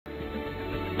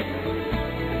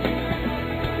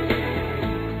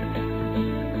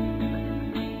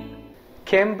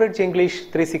Cambridge English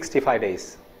 365 days.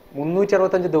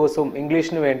 365 ദിവസവും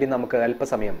ഇംഗ്ലീഷിന് വേണ്ടി നമുക്ക്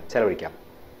അല്പസമയം ചെലവഴിക്കാം.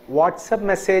 വാട്സപ്പ്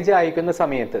മെസ്സേജ് അയക്കുന്ന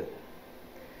സമയത്ത്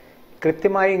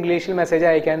കൃത്യമായി ഇംഗ്ലീഷിൽ മെസ്സേജ്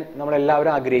അയക്കാൻ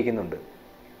നമ്മളെല്ലാവരും ആഗ്രഹിക്കുന്നുണ്ട്.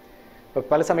 അപ്പോൾ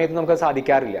പല സമയത്തും നമുക്ക്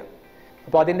സാധിക്കാറില്ല.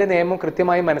 അപ്പോൾ അതിൻ്റെ നിയമം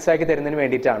കൃത്യമായി മനസ്സിലാക്കി തരുന്നതിന്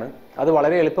വേണ്ടിയിട്ടാണ്, അത്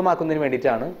വളരെ എളുപ്പമാക്കുന്നതിന്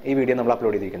വേണ്ടിയിട്ടാണ് ഈ വീഡിയോ നമ്മൾ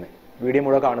അപ്ലോഡ് ചെയ്തിരിക്കുന്നത്. വീഡിയോ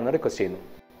മുഴുവൻ കാണുന്നത് റിക്വസ്റ്റ് ചെയ്യുന്നു.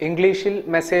 ഇംഗ്ലീഷിൽ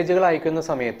മെസ്സേജുകൾ അയക്കുന്ന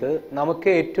സമയത്ത് നമുക്ക്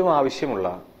ഏറ്റവും ആവശ്യമുള്ള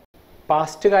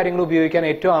പാസ്റ്റ് കാര്യങ്ങൾ ഉപയോഗിക്കാൻ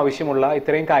ഏറ്റവും ആവശ്യമുള്ള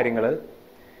ഇത്രയും കാര്യങ്ങൾ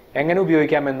എങ്ങനെ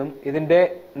ഉപയോഗിക്കാമെന്നും ഇതിൻ്റെ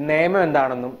നിയമം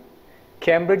എന്താണെന്നും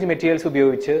കേംബ്രിഡ്ജ് മെറ്റീരിയൽസ്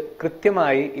ഉപയോഗിച്ച്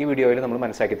കൃത്യമായി ഈ വീഡിയോയിൽ നമ്മൾ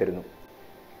മനസ്സിലാക്കി തരുന്നു.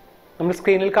 നമ്മൾ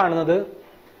സ്ക്രീനിൽ കാണുന്നത്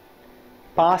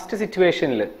പാസ്റ്റ്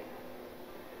സിറ്റുവേഷനിൽ,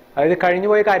 അതായത്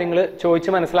കഴിഞ്ഞുപോയ കാര്യങ്ങൾ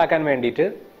ചോദിച്ച് മനസ്സിലാക്കാൻ വേണ്ടിയിട്ട്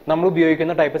നമ്മൾ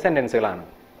ഉപയോഗിക്കുന്ന ടൈപ്പ് സെൻറ്റൻസുകളാണ്.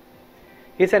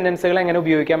 ഈ സെൻറ്റൻസുകൾ എങ്ങനെ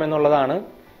ഉപയോഗിക്കാം എന്നുള്ളതാണ്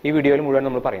ഈ വീഡിയോയിൽ മുഴുവൻ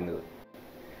നമ്മൾ പറയുന്നത്.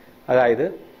 അതായത്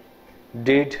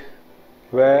did,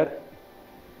 where,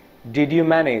 did you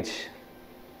manage,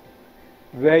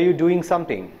 were you doing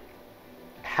something,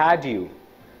 had you,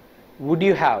 would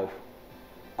you have,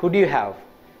 could you have.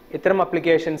 ഇത്തരം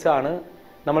അപ്ലിക്കേഷൻസ് ആണ്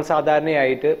നമ്മൾ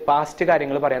സാധാരണയായിട്ട് പാസ്റ്റ്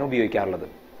കാര്യങ്ങൾ പറയാൻ ഉപയോഗിക്കാറുള്ളത്.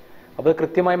 അപ്പോൾ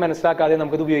കൃത്യമായി മനസ്സിലാക്കാതെ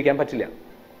നമുക്കിത് ഉപയോഗിക്കാൻ പറ്റില്ല.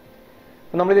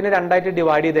 നമ്മളിതിനെ രണ്ടായിട്ട്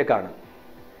ഡിവൈഡ് ചെയ്തേക്കാണ്.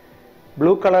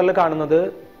 ബ്ലൂ കളറിൽ കാണുന്നത്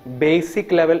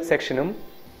ബേസിക് ലെവൽ സെക്ഷനും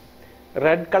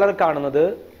റെഡ് കളർ കാണുന്നത്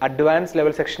അഡ്വാൻസ്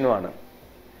ലെവൽ സെക്ഷനുമാണ്.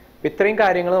 ഇത്രയും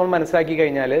കാര്യങ്ങൾ നമ്മൾ മനസ്സിലാക്കി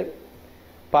കഴിഞ്ഞാൽ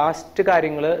പാസ്റ്റ്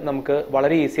കാര്യങ്ങൾ നമുക്ക്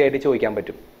വളരെ ഈസി ആയിട്ട് ചോദിക്കാൻ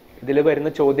പറ്റും. ഇതിൽ വരുന്ന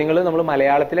ചോദ്യങ്ങൾ നമ്മൾ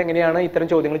മലയാളത്തിൽ എങ്ങനെയാണ് ഇത്തരം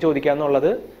ചോദ്യങ്ങൾ ചോദിക്കുക എന്നുള്ളത്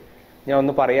ഞാൻ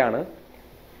ഒന്ന് പറയാണ്.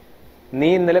 നീ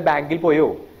ഇന്നലെ ബാങ്കിൽ പോയോ?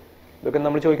 ഇതൊക്കെ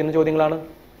നമ്മൾ ചോദിക്കുന്ന ചോദ്യങ്ങളാണ്.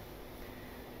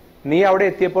 നീ അവിടെ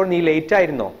എത്തിയപ്പോൾ നീ ലേറ്റ്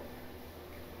ആയിരുന്നോ?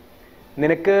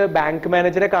 നിനക്ക് ബാങ്ക്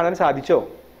മാനേജറെ കാണാൻ സാധിച്ചോ?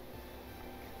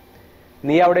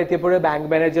 നീ അവിടെ എത്തിയപ്പോൾ ബാങ്ക്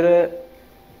മാനേജർ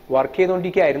വർക്ക്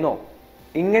ചെയ്തുകൊണ്ടിരിക്കുകയായിരുന്നോ?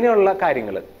 ഇങ്ങനെയുള്ള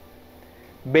കാര്യങ്ങൾ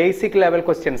ബേസിക് ലെവൽ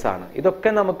ക്വസ്റ്റ്യൻസ് ആണ്. ഇതൊക്കെ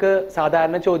നമുക്ക്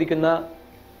സാധാരണ ചോദിക്കുന്ന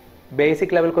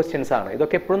ബേസിക് ലെവൽ ക്വസ്റ്റ്യൻസ് ആണ്.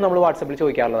 ഇതൊക്കെ എപ്പോഴും നമ്മൾ വാട്സപ്പിൽ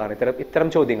ചോദിക്കാറുള്ളതാണ്. ഇത്തരം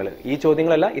ചോദ്യങ്ങൾ, ഈ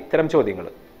ചോദ്യങ്ങളല്ല, ഇത്തരം ചോദ്യങ്ങൾ.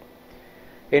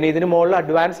 ഇനി ഇതിന് മുകളിൽ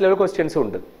അഡ്വാൻസ് ലെവൽ ക്വസ്റ്റ്യൻസും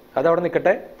ഉണ്ട്. അതവിടെ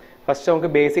നിൽക്കട്ടെ. ഫസ്റ്റ്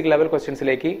നമുക്ക് ബേസിക് ലെവൽ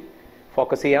ക്വസ്റ്റ്യൻസിലേക്ക്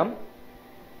ഫോക്കസ് ചെയ്യാം.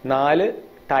 4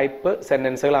 ടൈപ്പ്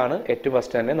സെൻറ്റൻസുകളാണ് ഏറ്റവും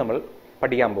ഫസ്റ്റ് തന്നെ നമ്മൾ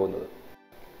പഠിക്കാൻ പോകുന്നത്.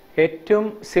 ഏറ്റവും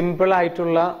സിമ്പിൾ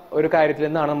ആയിട്ടുള്ള ഒരു കാര്യത്തിൽ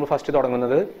നിന്നാണ് നമ്മൾ ഫസ്റ്റ്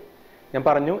തുടങ്ങുന്നത്. ഞാൻ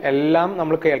പറഞ്ഞു, എല്ലാം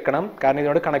നമ്മൾ കേൾക്കണം, കാരണം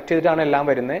ഇതിനോട് കണക്ട് ചെയ്തിട്ടാണ് എല്ലാം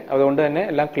വരുന്നത്. അതുകൊണ്ട് തന്നെ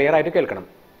എല്ലാം ക്ലിയർ ആയിട്ട് കേൾക്കണം.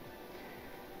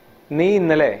 നീ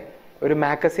ഇന്നലെ ഒരു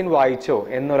മാഗസിൻ വായിച്ചോ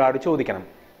എന്നൊരാൾ ചോദിക്കണം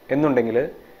എന്നുണ്ടെങ്കിൽ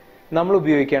നമ്മൾ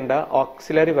ഉപയോഗിക്കേണ്ട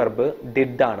ഓക്സിലറി വെർബ്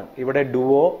ഡിഡ് ആണ്. ഇവിടെ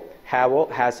ഡുവോ, ഹാവോ,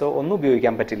 ഹാസോ ഒന്നും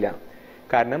ഉപയോഗിക്കാൻ പറ്റില്ല.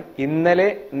 കാരണം ഇന്നലെ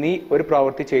നീ ഒരു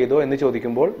പ്രവൃത്തി ചെയ്തോ എന്ന്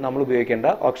ചോദിക്കുമ്പോൾ നമ്മൾ ഉപയോഗിക്കേണ്ട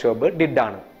ഓക്സിലറി വെർബ് ഡിഡ്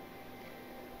ആണ്.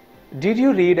 Did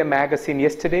you read A magazine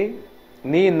yesterday?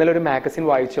 നീ ഇന്നലെ ഒരു മാഗസിൻ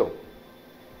വായിച്ചോ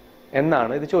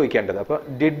എന്നാണ് ഇത് ചോദിക്കേണ്ടത്. അപ്പോൾ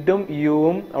ഡിഡും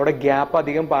യുവും അവിടെ ഗ്യാപ്പ്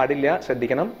അധികം പാടില്ല,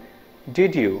 ശ്രദ്ധിക്കണം.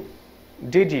 ഡിഡ്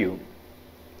യു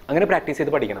അങ്ങനെ പ്രാക്ടീസ്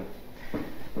ചെയ്ത് പഠിക്കണം.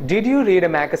 Did you read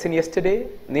A magazine yesterday?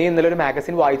 നീ ഇന്നലെ ഒരു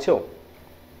മാഗസിൻ വായിച്ചോ?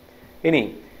 ഇനി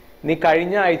നീ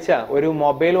കഴിഞ്ഞ ആഴ്ച ഒരു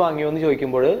മൊബൈൽ വാങ്ങിയോ എന്ന്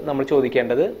ചോദിക്കുമ്പോൾ നമ്മൾ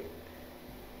ചോദിക്കേണ്ടത്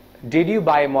did you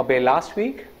by A mobile last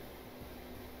week?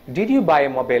 Did you by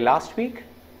A mobile last week?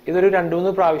 ഇതൊരു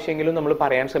 2-3 പ്രാവശ്യമെങ്കിലും നമ്മൾ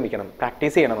പറയാൻ ശ്രമിക്കണം,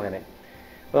 പ്രാക്ടീസ് ചെയ്യണം. അങ്ങനെ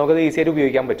അപ്പോൾ നമുക്കത് ഈസി ആയിട്ട്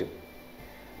ഉപയോഗിക്കാൻ പറ്റും.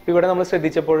 ഇവിടെ നമ്മൾ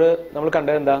ശ്രദ്ധിച്ചപ്പോൾ നമ്മൾ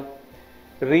കണ്ടത് എന്താ?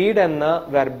 റീഡ് എന്ന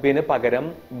വെർബിന് പകരം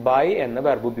ബൈ എന്ന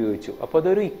വെർബ് ഉപയോഗിച്ചു. അപ്പോൾ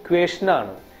അതൊരു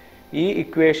ഇക്വേഷനാണ്. ഈ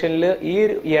ഇക്വേഷനിൽ ഈ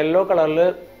യെല്ലോ കളറിൽ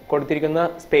കൊടുത്തിരിക്കുന്ന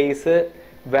സ്പേസ്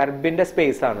വെർബിൻ്റെ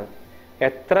സ്പേസ് ആണ്.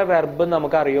 എത്ര വെർബ്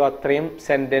നമുക്കറിയോ അത്രയും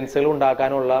സെൻറ്റൻസുകൾ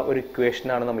ഉണ്ടാക്കാനുള്ള ഒരു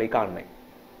ഇക്വേഷനാണ് നമ്മൾ ഈ കാണുന്നത്.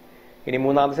 ഇനി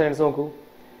മൂന്നാമത്തെ സെൻറ്റൻസ് നോക്കൂ.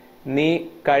 നീ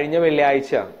കഴിഞ്ഞ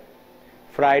വെള്ളിയാഴ്ച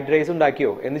ഫ്രൈഡ് റൈസ്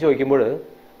ഉണ്ടാക്കിയോ എന്ന് ചോദിക്കുമ്പോൾ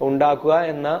ഉണ്ടാക്കുക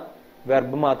എന്ന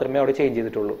വെർബ് മാത്രമേ അവിടെ ചേഞ്ച്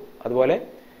ചെയ്തിട്ടുള്ളൂ. അതുപോലെ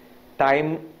ടൈം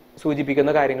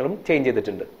സൂചിപ്പിക്കുന്ന കാര്യങ്ങളും ചേഞ്ച്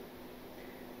ചെയ്തിട്ടുണ്ട്.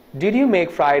 Did you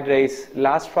make fried rice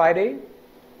last Friday?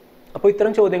 അപ്പോൾ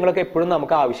ഇത്തരം ചോദ്യങ്ങളൊക്കെ എപ്പോഴും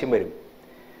നമുക്ക് ആവശ്യം വരും.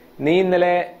 നീ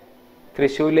ഇന്നലെ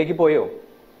തൃശ്ശൂരിലേക്ക് പോയോ?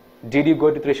 Did you go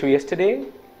to Thrissur yesterday?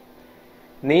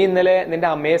 നീ ഇന്നലെ നിന്റെ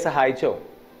അമ്മയെ സഹായിച്ചോ?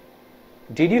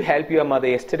 Did you help your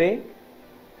mother yesterday?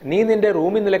 നീ നിന്റെ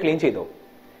റൂം ഇന്നലെ ക്ലീൻ ചെയ്തോ?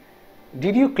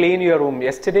 Did you clean your room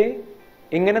yesterday?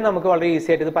 ഇങ്ങനെ നമുക്ക് വളരെ ഈസി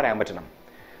ആയിട്ട് ഇത് പറയാൻ പറ്റണം.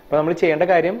 അപ്പോൾ നമ്മൾ ചെയ്യേണ്ട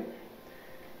കാര്യം,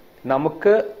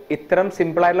 നമുക്ക് ഇത്തരം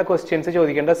സിമ്പിളായിട്ടുള്ള ക്വസ്റ്റ്യൻസ്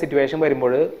ചോദിക്കേണ്ട സിറ്റുവേഷൻ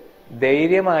വരുമ്പോൾ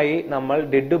ധൈര്യമായി നമ്മൾ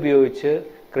ഡിഡ് ഉപയോഗിച്ച്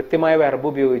കൃത്യമായ വെർബ്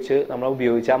ഉപയോഗിച്ച് നമ്മൾ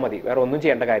ഉപയോഗിച്ചാൽ മതി. വേറെ ഒന്നും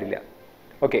ചെയ്യേണ്ട കാര്യമില്ല.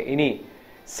 ഓക്കെ. ഇനി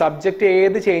സബ്ജക്റ്റ്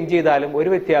ഏത് ചേഞ്ച് ചെയ്താലും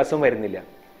ഒരു വ്യത്യാസവും വരുന്നില്ല.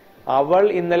 അവൾ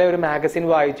ഇന്നലെ ഒരു മാഗസിൻ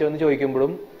വായിച്ചോ എന്ന്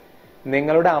ചോദിക്കുമ്പോഴും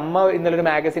നിങ്ങളുടെ അമ്മ ഇന്നലെ ഒരു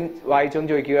മാഗസിൻ വായിച്ചോ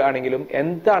എന്ന് ചോദിക്കുകയാണെങ്കിലും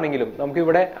എന്താണെങ്കിലും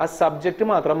നമുക്കിവിടെ ആ സബ്ജക്റ്റ്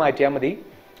മാത്രം മാറ്റിയാൽ മതി.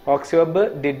 ഓക്സിലറി വെർബ്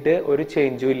ഡിഡ് ഒരു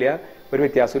ചേഞ്ചും ഇല്ല, ഒരു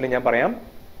വ്യത്യാസവും ഇല്ല. ഞാൻ പറയാം.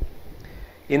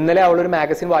 ഇന്നലെ അവളൊരു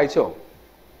മാഗസിൻ വായിച്ചോ?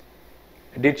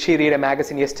 Did she read a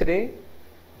magazine yesterday?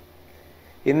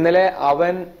 ഇന്നലെ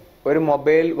അവൻ ഒരു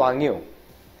മൊബൈൽ വാങ്ങിയോ?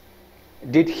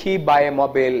 Did he buy a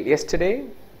mobile yesterday?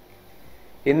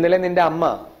 ഇന്നലെ നിന്റെ അമ്മ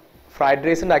ഫ്രൈഡ്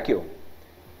റൈസ് ഉണ്ടാക്കിയോ?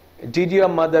 Did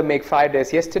your mother make fried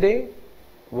rice yesterday?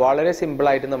 വളരെ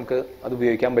സിമ്പിളായിട്ട് നമുക്ക് അത്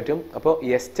ഉപയോഗിക്കാൻ പറ്റും. അപ്പോൾ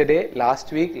yesterday,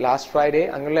 last week, last Friday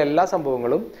അങ്ങനെയുള്ള എല്ലാ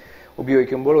സംഭവങ്ങളും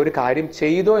ഉപയോഗിക്കുമ്പോൾ ഒരു കാര്യം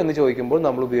ചെയ്തോ എന്ന് ചോദിക്കുമ്പോൾ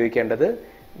നമ്മൾ ഉപയോഗിക്കേണ്ടത്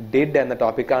ഡിഡ് എന്ന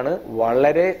ടോപ്പിക്കാണ്.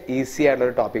 വളരെ ഈസി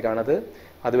ആയിട്ടുള്ളൊരു ടോപ്പിക്കാണത്.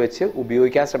 അത് വെച്ച്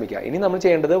ഉപയോഗിക്കാൻ ശ്രമിക്കുക. ഇനി നമ്മൾ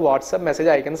ചെയ്യേണ്ടത് വാട്സപ്പ് മെസ്സേജ്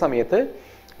അയക്കുന്ന സമയത്ത്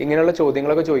ഇങ്ങനെയുള്ള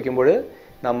ചോദ്യങ്ങളൊക്കെ ചോദിക്കുമ്പോൾ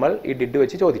നമ്മൾ ഈ ഡിഡ്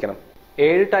വെച്ച് ചോദിക്കണം.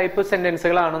 7 ടൈപ്പ്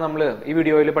സെന്റൻസുകളാണ് നമ്മൾ ഈ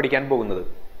വീഡിയോയിൽ പഠിക്കാൻ പോകുന്നത്.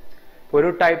 ഒരു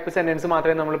ടൈപ്പ് സെന്റൻസ്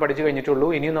മാത്രമേ നമ്മൾ പഠിച്ചു കഴിഞ്ഞിട്ടുള്ളൂ.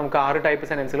 ഇനിയും നമുക്ക് 6 ടൈപ്പ്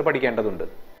സെന്റൻസുകൾ പഠിക്കേണ്ടതുണ്ട്.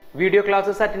 വീഡിയോ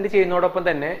ക്ലാസ്സസ് അറ്റൻഡ് ചെയ്യുന്നതോടൊപ്പം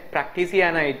തന്നെ പ്രാക്ടീസ്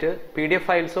ചെയ്യാനായിട്ട് PDF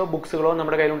ഫയൽസോ ബുക്സുകളോ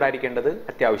നമ്മുടെ കയ്യിൽ ഉണ്ടായിരിക്കേണ്ടത്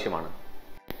അത്യാവശ്യമാണ്.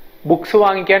 ബുക്സ്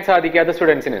വാങ്ങിക്കാൻ സാധിക്കാത്ത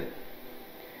സ്റ്റുഡൻസിന്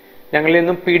ഞങ്ങളിൽ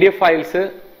നിന്നും PDF ഫയൽസ്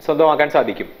സ്വന്തമാക്കാൻ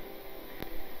സാധിക്കും.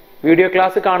 വീഡിയോ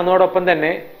ക്ലാസ് കാണുന്നതോടൊപ്പം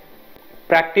തന്നെ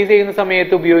പ്രാക്ടീസ് ചെയ്യുന്ന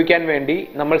സമയത്ത് ഉപയോഗിക്കാൻ വേണ്ടി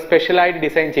നമ്മൾ സ്പെഷ്യലായിട്ട്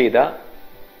ഡിസൈൻ ചെയ്ത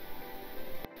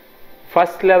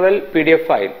ഫസ്റ്റ് ലെവൽ PDF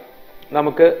ഫയൽ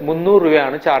നമുക്ക് 300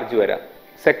 രൂപയാണ് ചാർജ് വരിക.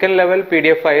 Second level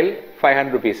PDF file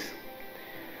 500 rupees.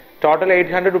 Total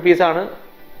 800 rupees ആണ്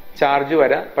ചാർജ്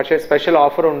വരിക. പക്ഷേ സ്പെഷ്യൽ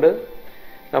ഓഫർ ഉണ്ട്.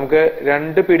 നമുക്ക്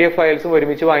 2 PDF ഫയൽസും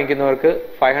ഒരുമിച്ച് വാങ്ങിക്കുന്നവർക്ക്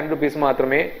 500 rupees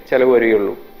മാത്രമേ ചിലവ്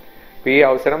വരികയുള്ളൂ. അപ്പോൾ ഈ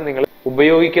അവസരം നിങ്ങൾ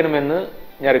ഉപയോഗിക്കണമെന്ന്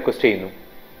ഞാൻ റിക്വസ്റ്റ് ചെയ്യുന്നു.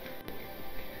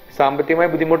 സാമ്പത്തികമായി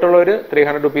ബുദ്ധിമുട്ടുള്ളവർ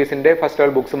 300 rupeesന്റെ ഫസ്റ്റ്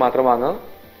ലെവൽ ബുക്സ് മാത്രം വാങ്ങാം.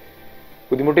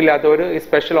 ബുദ്ധിമുട്ടില്ലാത്തവർ ഈ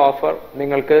സ്പെഷ്യൽ ഓഫർ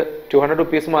നിങ്ങൾക്ക് 200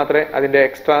 rupees മാത്രമേ അതിൻ്റെ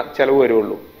എക്സ്ട്രാ ചിലവ്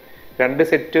വരുള്ളൂ. 2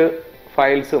 സെറ്റ്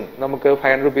ഫയൽസും നമുക്ക്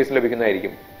 500 rupees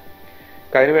ലഭിക്കുന്നതായിരിക്കും.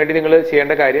 അതിനുവേണ്ടി നിങ്ങൾ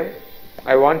ചെയ്യേണ്ട കാര്യം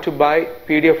I want to by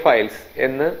PDF files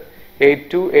എന്ന്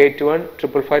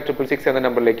 82815556 എന്ന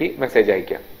നമ്പറിലേക്ക് മെസ്സേജ്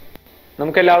അയക്കാം.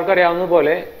 നമുക്ക് എല്ലാവർക്കും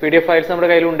അറിയാവുന്നതുപോലെ PDF ഫയൽസ് നമ്മുടെ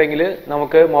കയ്യിലുണ്ടെങ്കിൽ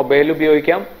നമുക്ക് മൊബൈൽ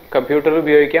ഉപയോഗിക്കാം, കമ്പ്യൂട്ടർ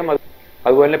ഉപയോഗിക്കാം,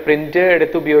 അതുപോലെ തന്നെ പ്രിന്റ്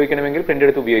എടുത്ത് ഉപയോഗിക്കണമെങ്കിൽ പ്രിന്റ്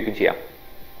എടുത്ത് ഉപയോഗിക്കുകയും ചെയ്യാം.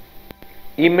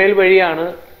 ഇമെയിൽ വഴിയാണ്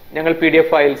ഞങ്ങൾ PDF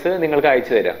ഫയൽസ് നിങ്ങൾക്ക്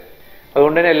അയച്ചു തരാം.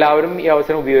 അതുകൊണ്ട് തന്നെ എല്ലാവരും ഈ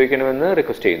അവസരം ഉപയോഗിക്കണമെന്ന്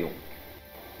റിക്വസ്റ്റ് ചെയ്യുന്നു.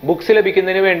 ബുക്സ്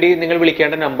ലഭിക്കുന്നതിന് വേണ്ടി നിങ്ങൾ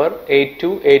വിളിക്കേണ്ട നമ്പർ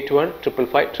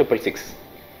 82815556.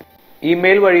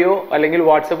 ഇമെയിൽ വഴിയോ അല്ലെങ്കിൽ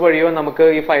വാട്സപ്പ് വഴിയോ നമുക്ക്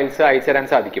ഈ ഫയൽസ് അയച്ചു തരാൻ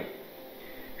സാധിക്കും.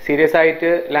 സീരിയസ് ആയിട്ട്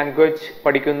ലാംഗ്വേജ്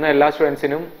പഠിക്കുന്ന എല്ലാ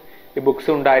സ്റ്റുഡൻസിനും ഈ ബുക്സ്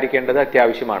ഉണ്ടായിരിക്കേണ്ടത്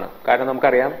അത്യാവശ്യമാണ്. കാരണം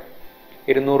നമുക്കറിയാം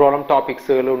 200ഓളം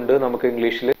ടോപ്പിക്സുകളുണ്ട് നമുക്ക്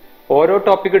ഇംഗ്ലീഷിൽ. ഓരോ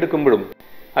ടോപ്പിക് എടുക്കുമ്പോഴും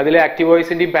അതിലെ ആക്റ്റീവ്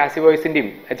വോയിസിൻ്റെയും പാസീവ് വോയിസിൻ്റെയും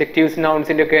അഡ്ജക്റ്റീവ്സ്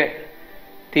നൗൺസിൻ്റെ ഒക്കെ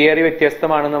തിയറി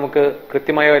വ്യത്യസ്തമാണ്. നമുക്ക്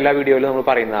കൃത്യമായ എല്ലാ വീഡിയോയിലും നമ്മൾ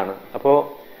പറയുന്നതാണ്. അപ്പോൾ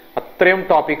അത്രയും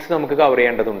ടോപ്പിക്സ് നമുക്ക് കവർ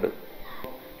ചെയ്യേണ്ടതുണ്ട്.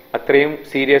 അത്രയും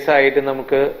സീരിയസ് ആയിട്ട്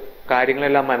നമുക്ക്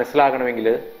കാര്യങ്ങളെല്ലാം മനസ്സിലാകണമെങ്കിൽ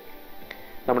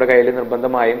നമ്മുടെ കയ്യിൽ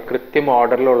നിർബന്ധമായും കൃത്യം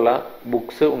ഓർഡറിലുള്ള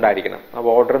ബുക്സ് ഉണ്ടായിരിക്കണം. ആ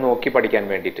ഓർഡർ നോക്കി പഠിക്കാൻ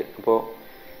വേണ്ടിയിട്ട്. അപ്പോൾ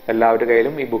എല്ലാവരുടെ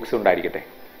കയ്യിലും ഈ ബുക്സ് ഉണ്ടായിരിക്കട്ടെ.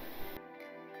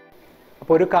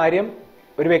 അപ്പോൾ ഒരു കാര്യം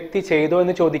ഒരു വ്യക്തി ചെയ്തോ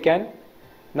എന്ന് ചോദിക്കാൻ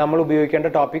നമ്മൾ ഉപയോഗിക്കേണ്ട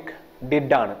ടോപ്പിക്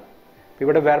ഡിഡ് ആണ്.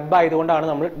 ഇവിടെ വെർബ് ആയതുകൊണ്ടാണ്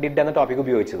നമ്മൾ ഡിഡ് എന്ന ടോപ്പിക്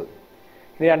ഉപയോഗിച്ചത്.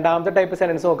 ഇനി രണ്ടാമത്തെ ടൈപ്പ്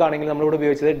സെന്റൻസ് നോക്കുകയാണെങ്കിൽ നമ്മളിവിടെ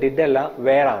ഉപയോഗിച്ചത് ഡിഡ് അല്ല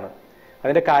വേർ ആണ്.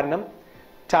 അതിൻ്റെ കാരണം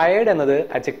ടയേർഡ് എന്നത്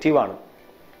അഡ്ജക്റ്റീവ് ആണ്.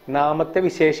 നാമത്തെ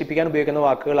വിശേഷിപ്പിക്കാൻ ഉപയോഗിക്കുന്ന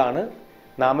വാക്കുകളാണ്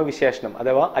നാമവിശേഷണം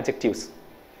അഥവാ അഡ്ജക്റ്റീവ്സ്.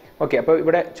 ഓക്കെ, അപ്പോൾ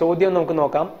ഇവിടെ ചോദ്യം നമുക്ക്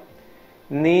നോക്കാം.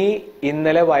 നീ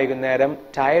ഇന്നലെ വൈകുന്നേരം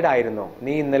ടയേർഡ് ആയിരുന്നോ?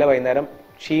 നീ ഇന്നലെ വൈകുന്നേരം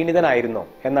ക്ഷീണിതനായിരുന്നോ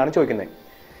എന്നാണ് ചോദിക്കുന്നത്.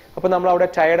 അപ്പോൾ നമ്മൾ അവിടെ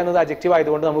ടയേർഡ് എന്നത് അഡ്ജക്റ്റീവ്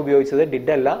ആയതുകൊണ്ട് നമ്മൾ ഉപയോഗിച്ചത്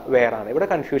ഡിഡ് അല്ല വേർ ആണ്. ഇവിടെ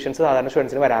കൺഫ്യൂഷൻസ് സാധാരണ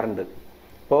സ്റ്റുഡൻസിന് വരാറുണ്ട്.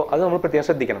 അപ്പോൾ അത് നമ്മൾ പ്രത്യേകം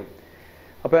ശ്രദ്ധിക്കണം.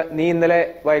 അപ്പോൾ നീ ഇന്നലെ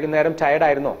വൈകുന്നേരം ടയേർഡ്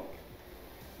ആയിരുന്നോ?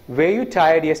 വേ U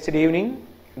tired yesterday evening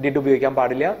did ഉപയോഗിക്കാൻ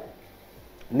പാടില്ല.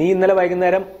 നീ ഇന്നലെ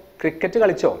വൈകുന്നേരം ക്രിക്കറ്റ്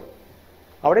കളിച്ചോ?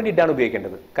 അവിടെ ഡിഡാണ്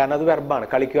ഉപയോഗിക്കേണ്ടത്. കാരണം അത് വെർബാണ്,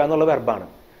 കളിക്കുക എന്നുള്ള വെർബാണ്.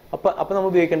 അപ്പോൾ നമ്മൾ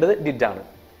ഉപയോഗിക്കേണ്ടത് ഡിഡാണ്.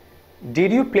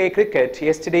 Did you play cricket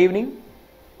yesterday evening?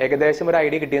 ഏകദേശം ഒരു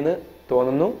ഐഡിയ കിട്ടിയെന്ന്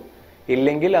തോന്നുന്നു.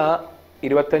 ഇല്ലെങ്കിൽ ആ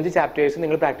 25 ചാപ്റ്റേഴ്സ്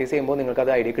നിങ്ങൾ പ്രാക്ടീസ് ചെയ്യുമ്പോൾ നിങ്ങൾക്ക്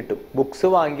അത് ഐഡിയ കിട്ടും. ബുക്സ്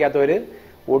വാങ്ങിക്കാത്തവർ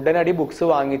ഉടനടി ബുക്സ്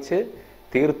വാങ്ങിച്ച്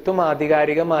തീർത്തും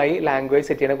ആധികാരികമായി ലാംഗ്വേജ്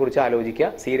സെറ്റിനെ കുറിച്ച് ആലോചിക്കുക.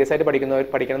 സീരിയസ് ആയിട്ട്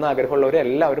പഠിക്കണമെന്ന് ആഗ്രഹമുള്ളവർ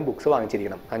എല്ലാവരും ബുക്സ്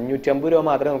വാങ്ങിച്ചിരിക്കണം. 550 രൂപ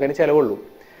മാത്രമേ നമുക്കതിന് ചിലവുള്ളൂ.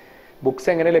 ബുക്സ്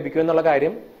എങ്ങനെ ലഭിക്കും എന്നുള്ള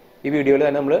കാര്യം ഈ വീഡിയോയിൽ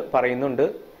തന്നെ നമ്മൾ പറയുന്നുണ്ട്.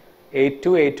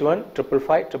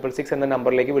 82815556 എന്ന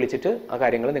നമ്പറിലേക്ക് വിളിച്ചിട്ട് ആ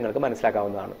കാര്യങ്ങൾ നിങ്ങൾക്ക്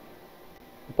മനസ്സിലാക്കാവുന്നതാണ്.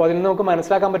 അപ്പോൾ അതിൽ നിന്ന് നമുക്ക്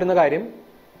മനസ്സിലാക്കാൻ പറ്റുന്ന കാര്യം,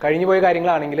 കഴിഞ്ഞുപോയ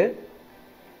കാര്യങ്ങളാണെങ്കിൽ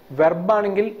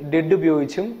വെർബാണെങ്കിൽ ഡിഡ്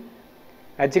ഉപയോഗിച്ചും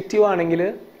അഡ്ജക്റ്റീവ് ആണെങ്കിൽ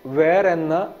വേർ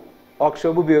എന്ന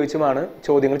ഓക്സോബ് ഉപയോഗിച്ചുമാണ്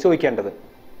ചോദ്യങ്ങൾ ചോദിക്കേണ്ടത്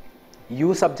യു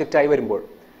സബ്ജക്റ്റായി വരുമ്പോൾ.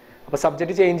 അപ്പോൾ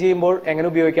സബ്ജക്റ്റ് ചേഞ്ച് ചെയ്യുമ്പോൾ എങ്ങനെ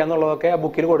ഉപയോഗിക്കുക എന്നുള്ളതൊക്കെ ആ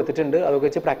ബുക്കിൽ കൊടുത്തിട്ടുണ്ട്. അതൊക്കെ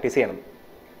വെച്ച് പ്രാക്ടീസ് ചെയ്യണം.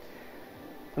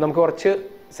 നമുക്ക് കുറച്ച്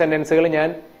സെൻറ്റൻസുകൾ ഞാൻ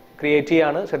ക്രിയേറ്റ്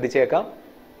ചെയ്യാണ്, ശ്രദ്ധിച്ചേക്കാം.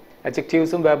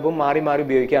 അഡ്ജക്റ്റീവ്സും വെർബും മാറി മാറി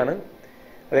ഉപയോഗിക്കുകയാണ്.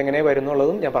 അതെങ്ങനെ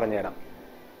വരുന്നുള്ളതും ഞാൻ പറഞ്ഞുതരാം.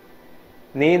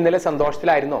 നീ ഇന്നലെ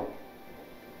സന്തോഷത്തിലായിരുന്നോ?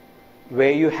 വേ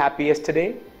യു ഹാപ്പി യെസ്റ്റർഡേ?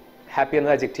 ഹാപ്പി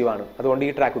എന്നത് അഡ്ജക്റ്റീവ് ആണ്, അതുകൊണ്ട് ഈ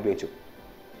ട്രാക്ക് ഉപയോഗിച്ചു.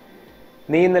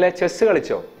 നീ ഇന്നലെ ചെസ്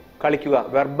കളിച്ചോ? കളിക്കുക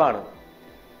വെർബാണ്.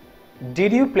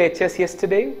 Did you play chess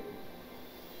yesterday?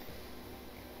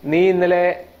 നീ ഇന്നലെ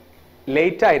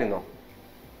ലേറ്റ് ആയിരുന്നോ?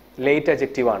 ലേറ്റ്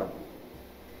അഡ്ജക്റ്റീവാണ്.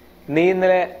 നീ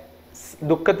ഇന്നലെ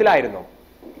ദുഃഖത്തിലായിരുന്നോ?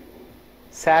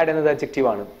 സാഡ് എന്നത്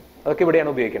അഡ്ജക്റ്റീവാണ്. അതൊക്കെ ഇവിടെയാണ്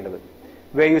ഉപയോഗിക്കേണ്ടത്.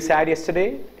 വേ യു സാഡ് യെസ്റ്റർഡേ?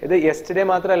 ഇത് യെസ്റ്റർഡേ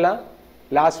മാത്രമല്ല,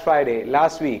 ലാസ്റ്റ് ഫ്രൈഡേ,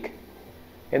 ലാസ്റ്റ് വീക്ക്,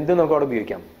 എന്തും നമുക്ക് അവിടെ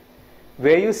ഉപയോഗിക്കാം.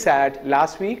 വേ യു സാഡ്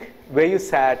ലാസ്റ്റ് വീക്ക്? വേ യു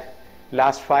സാഡ്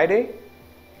ലാസ്റ്റ് ഫ്രൈഡേ?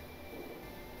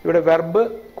 ഇവിടെ വെർബ്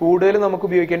കൂടുതൽ നമുക്ക്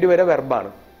ഉപയോഗിക്കേണ്ടി വരെ വെർബാണ്.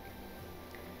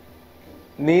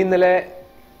 നീ ഇന്നലെ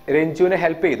രഞ്ജുവിനെ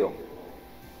ഹെൽപ്പ് ചെയ്തോ?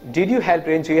 Did you help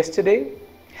Ranju yesterday?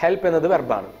 Help എന്നത്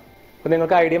വെർബാണ്. അപ്പോൾ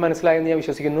നിങ്ങൾക്ക് ഐഡിയ മനസ്സിലായെന്ന് ഞാൻ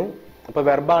വിശ്വസിക്കുന്നു. അപ്പോൾ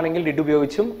വെർബാണെങ്കിൽ ഡിഡ്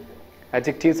ഉപയോഗിച്ചും,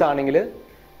 അഡ്ജക്റ്റീവ്സ് ആണെങ്കിൽ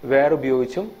വേർ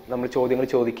ഉപയോഗിച്ചും നമ്മൾ ചോദ്യങ്ങൾ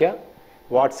ചോദിക്കുക.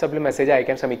 വാട്സപ്പിൽ മെസ്സേജ്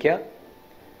അയക്കാൻ ശ്രമിക്കുക.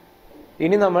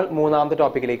 ഇനി നമ്മൾ മൂന്നാമത്തെ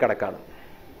ടോപ്പിക്കിലേക്ക് കടക്കാണ്.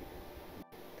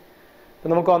 അപ്പോൾ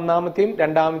നമുക്ക് ഒന്നാമത്തെയും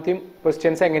രണ്ടാമത്തെയും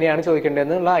ക്വസ്റ്റ്യൻസ് എങ്ങനെയാണ്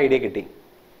ചോദിക്കേണ്ടതെന്നുള്ള ഐഡിയ കിട്ടി.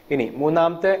 ഇനി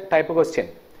മൂന്നാമത്തെ ടൈപ്പ് ക്വസ്റ്റ്യൻ,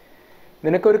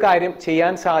 നിനക്കൊരു കാര്യം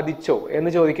ചെയ്യാൻ സാധിച്ചോ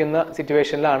എന്ന് ചോദിക്കുന്ന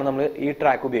സിറ്റുവേഷനിലാണ് നമ്മൾ ഈ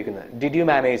ട്രാക്ക് ഉപയോഗിക്കുന്നത്. Did you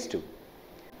manage to?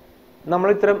 നമ്മൾ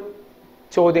ഇത്തരം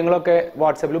ചോദ്യങ്ങളൊക്കെ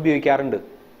വാട്സപ്പിൽ ഉപയോഗിക്കാറുണ്ട്.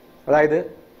 അതായത്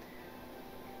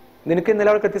നിനക്ക് ഇന്നലെ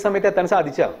അവിടെ കൃത്യസമയത്ത് എത്താൻ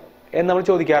സാധിച്ചോ എന്ന് നമ്മൾ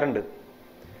ചോദിക്കാറുണ്ട്.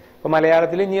 അപ്പോൾ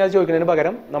മലയാളത്തിൽ ഇനി അത് ചോദിക്കുന്നതിന്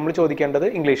പകരം നമ്മൾ ചോദിക്കേണ്ടത്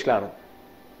ഇംഗ്ലീഷിലാണ്.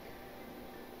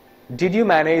 Did you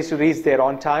manage to reach their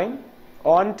own time?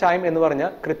 On time എന്ന്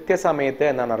പറഞ്ഞാൽ കൃത്യസമയത്ത്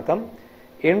എന്നാണ് അർത്ഥം.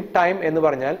 ഇൻ ടൈം എന്ന്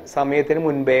പറഞ്ഞാൽ സമയത്തിന്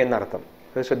മുൻപേ എന്നർത്ഥം.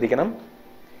 അത് ശ്രദ്ധിക്കണം.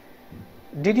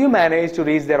 Did you manage to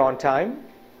reach their own time?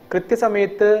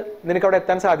 കൃത്യസമയത്ത് നിനക്ക് അവിടെ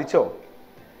എത്താൻ സാധിച്ചോ?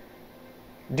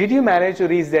 Did you manage to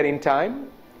reach there in time?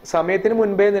 സമയത്തിന്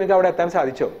മുൻപേ നിനക്ക് അവിടെ എത്താൻ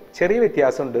സാധിച്ചോ? ചെറിയ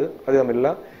വ്യത്യാസമുണ്ട് അത് തമ്മിലുള്ള.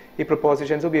 ഈ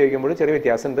പ്രിപ്പോസിഷൻസ് ഉപയോഗിക്കുമ്പോൾ ചെറിയ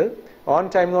വ്യത്യാസമുണ്ട്. ഓൺ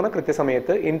ടൈം എന്ന് പറഞ്ഞാൽ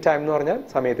കൃത്യസമയത്ത്, ഇൻ ടൈം എന്ന് പറഞ്ഞാൽ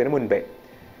സമയത്തിന് മുൻപേ.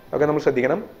 ഒക്കെ നമ്മൾ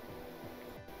ശ്രദ്ധിക്കണം.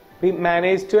 ഈ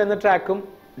മാനേജ് ടു എന്ന ട്രാക്കും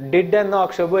ഡിഡ് എന്ന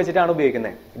ഓക്ഷേപ്പ് വെച്ചിട്ടാണ്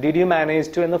ഉപയോഗിക്കുന്നത്. ഡിഡ് യു മാനേജ്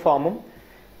ടു എന്ന ഫോമും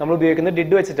നമ്മൾ ഉപയോഗിക്കുന്നത്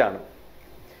ഡിഡ് വെച്ചിട്ടാണ്.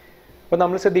 അപ്പോൾ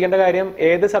നമ്മൾ ശ്രദ്ധിക്കേണ്ട കാര്യം,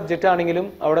 ഏത് സബ്ജക്റ്റ് ആണെങ്കിലും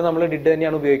അവിടെ നമ്മൾ ഡിഡ്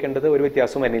തന്നെയാണ് ഉപയോഗിക്കേണ്ടത്. ഒരു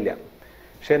വ്യത്യാസവും വന്നില്ല.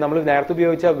 പക്ഷേ നമ്മൾ നേരത്തെ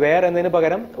ഉപയോഗിച്ച വേർ എന്നതിന്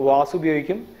പകരം വാസ്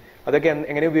ഉപയോഗിക്കും. അതൊക്കെ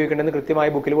എങ്ങനെ ഉപയോഗിക്കേണ്ടതെന്ന് കൃത്യമായി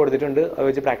ബുക്കിൽ കൊടുത്തിട്ടുണ്ട്. അത്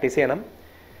വെച്ച് പ്രാക്ടീസ് ചെയ്യണം.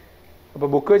 അപ്പോൾ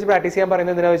ബുക്ക് വെച്ച് പ്രാക്ടീസ് ചെയ്യാൻ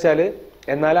പറയുന്നത് എന്തിനാണെന്ന് വെച്ചാൽ,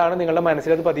 എന്നാലാണ് നിങ്ങളുടെ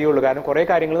മനസ്സിലത് പതിയുള്ളൂ. കാരണം കുറേ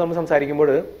കാര്യങ്ങൾ നമ്മൾ സംസാരിക്കുമ്പോൾ,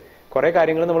 കുറേ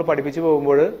കാര്യങ്ങൾ നമ്മൾ പഠിപ്പിച്ച്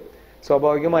പോകുമ്പോൾ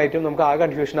സ്വാഭാവികമായിട്ടും നമുക്ക് ആ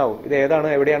കൺഫ്യൂഷൻ ആവും. ഇത് ഏതാണ്,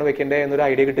 എവിടെയാണ് വെക്കേണ്ടത് എന്നൊരു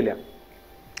ഐഡിയ കിട്ടില്ല.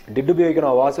 Did ഉപയോഗിക്കണോ,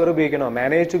 was were ഉപയോഗിക്കണോ,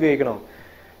 manage ഉപയോഗിക്കണോ,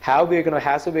 have ഉപയോഗിക്കണോ,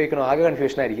 has ഉപയോഗിക്കണോ, ആകെ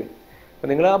കൺഫ്യൂഷൻ ആയിരിക്കും. അപ്പോൾ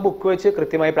നിങ്ങൾ ആ ബുക്ക് വെച്ച്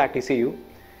കൃത്യമായി പ്രാക്ടീസ് ചെയ്യൂ.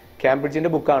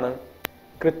 കാംബ്രിഡ്ജിൻ്റെ ബുക്കാണ്.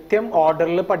 കൃത്യം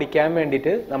ഓർഡറിൽ പഠിക്കാൻ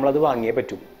വേണ്ടിയിട്ട് നമ്മളത് വാങ്ങിയേ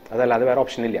പറ്റൂ. അതല്ലാതെ വേറെ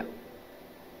ഓപ്ഷൻ ഇല്ല.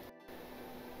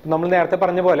 നമ്മൾ നേരത്തെ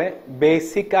പറഞ്ഞ പോലെ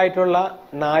ബേസിക് ആയിട്ടുള്ള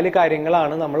 4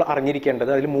 കാര്യങ്ങളാണ് നമ്മൾ അറിഞ്ഞിരിക്കേണ്ടത്.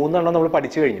 അതിൽ 3 നമ്മൾ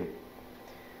പഠിച്ചു കഴിഞ്ഞു.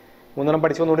 3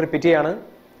 പഠിച്ചു ഒന്നുകൂടി റിപ്പീറ്റ് ചെയ്യാണ്.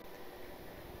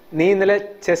 നീ ഇന്നലെ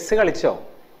ചെസ് കളിച്ചോ?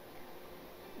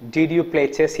 Did you play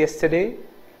chess yesterday?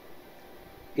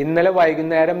 ഇന്നലെ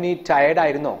വൈകുന്നേരം നീ ടയേർഡ്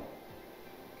ആയിരുന്നോ?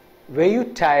 വേ യു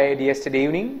ടയേർഡ് യെസ്റ്റർഡേ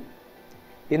ഈവനിങ്?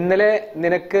 ഇന്നലെ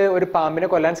നിനക്ക് ഒരു പാമ്പിനെ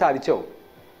കൊല്ലാൻ സാധിച്ചോ?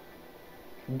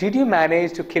 Did you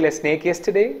manage to kill A snake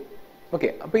yesterday? Okay,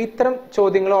 അപ്പോൾ ഇത്തരം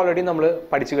ചോദ്യങ്ങൾ ഓൾറെഡി നമ്മൾ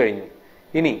പഠിച്ചു കഴിഞ്ഞു.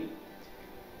 ഇനി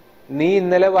നീ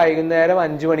ഇന്നലെ വൈകുന്നേരം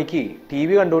 5 മണിക്ക് TV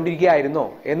കണ്ടുകൊണ്ടിരിക്കുകയായിരുന്നോ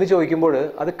എന്ന് ചോദിക്കുമ്പോൾ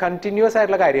അത് കണ്ടിന്യൂസ്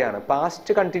ആയിട്ടുള്ള കാര്യമാണ്,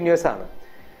 പാസ്റ്റ് കണ്ടിന്യൂസ് ആണ്.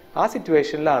 ആ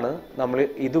സിറ്റുവേഷനിലാണ് നമ്മൾ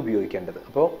ഇത് ഉപയോഗിക്കേണ്ടത്.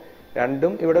 അപ്പോൾ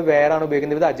രണ്ടും ഇവിടെ വേറാണ്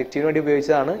ഉപയോഗിക്കുന്നത്. ഇത് അഡ്ജക്റ്റീവിന് വേണ്ടി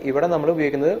ഉപയോഗിച്ചതാണ്. ഇവിടെ നമ്മൾ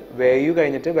ഉപയോഗിക്കുന്നത് വേയു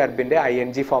കഴിഞ്ഞിട്ട് വെർബിൻ്റെ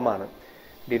ING ഫോമാണ്.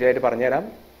 ഡീറ്റെയിൽ ആയിട്ട് പറഞ്ഞുതരാം.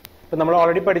 ഇപ്പം നമ്മൾ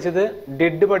ഓൾറെഡി പഠിച്ചത്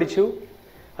ഡിഡ് പഠിച്ചു,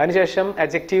 അതിനുശേഷം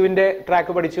അഡ്ജക്റ്റീവിൻ്റെ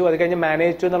ട്രാക്ക് പഠിച്ചു, അത് കഴിഞ്ഞ്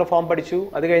മാനേജ് ടു എന്നുള്ള ഫോം പഠിച്ചു,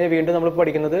 അത് കഴിഞ്ഞ് വീണ്ടും നമ്മൾ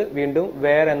പഠിക്കുന്നത് വീണ്ടും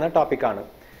വേർ എന്ന ടോപ്പിക്കാണ്.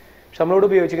 പക്ഷെ നമ്മളിവിടെ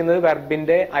ഉപയോഗിച്ചിരിക്കുന്നത്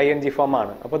വെർബിൻ്റെ ING ഫോം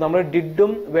ആണ്. അപ്പോൾ നമ്മൾ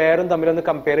ഡിഡും വേറും തമ്മിലൊന്ന്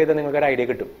കമ്പയർ ചെയ്താൽ നിങ്ങൾക്കൊരു ഐഡിയ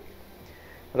കിട്ടും.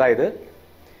 അതായത്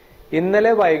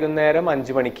ഇന്നലെ വൈകുന്നേരം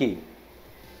 5 മണിക്ക്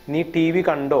നീ TV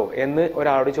കണ്ടോ എന്ന്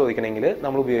ഒരാളോട് ചോദിക്കണമെങ്കിൽ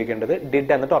നമ്മൾ ഉപയോഗിക്കേണ്ടത്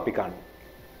ഡിഡ് എന്ന ടോപ്പിക്കാണ്.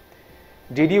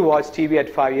 Did you watch TV at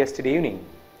 5 yesterday evening?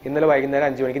 ഇന്നലെ വൈകുന്നേരം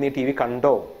 5 മണിക്ക് നീ TV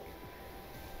കണ്ടോ?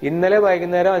 ഇന്നലെ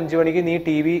വൈകുന്നേരം 5 മണിക്ക് നീ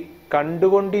TV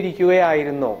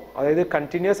കണ്ടുകൊണ്ടിരിക്കുകയായിരുന്നോ? അതായത്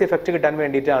കണ്ടിന്യൂസ് ഇഫക്റ്റ് കിട്ടാൻ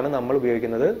വേണ്ടിയിട്ടാണ് നമ്മൾ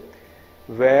ഉപയോഗിക്കുന്നത്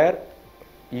where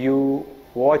you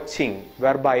watching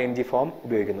verb ING form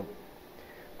ഉപയോഗിക്കുന്നു.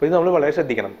 അപ്പോൾ ഇത് നമ്മൾ വളരെ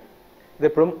ശ്രദ്ധിക്കണം.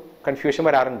 ഇതെപ്പോഴും കൺഫ്യൂഷൻ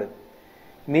വരാറുണ്ട്.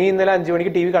 നീ ഇന്നലെ 5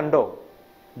 മണിക്ക് TV കണ്ടോ?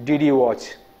 Did you watch?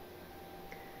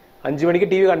 5 മണിക്ക്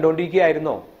TV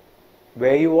കണ്ടുകൊണ്ടിരിക്കുകയായിരുന്നോ?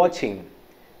 Way you watching?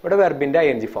 ഇവിടെ വെർബിൻ്റെ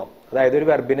ING ഫോം. അതായത് ഒരു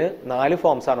വെർബിന് 4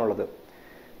 ഫോംസ് ആണുള്ളത്.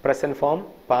 Present form,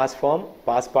 past form,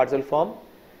 past participle form,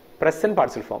 present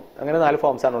participle form. അങ്ങനെ 4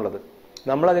 ഫോംസ് ആണുള്ളത്.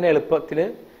 നമ്മളതിന് എളുപ്പത്തിൽ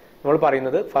നമ്മൾ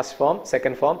പറയുന്നത് first form,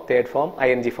 second form, third form,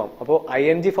 ING form. അപ്പോൾ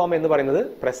ING ഫോം എന്ന് പറയുന്നത്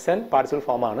പ്രസന്റ് പാർട്ടിസിപ്പൽ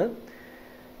ഫോമാണ്.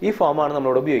 ഈ ഫോമാണ്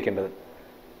നമ്മളിവിടെ ഉപയോഗിക്കേണ്ടത്.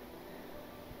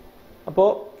 അപ്പോൾ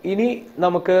ഇനി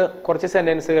നമുക്ക് കുറച്ച്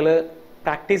സെന്റൻസുകൾ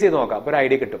പ്രാക്ടീസ് ചെയ്ത് നോക്കാം. അപ്പോൾ ഒരു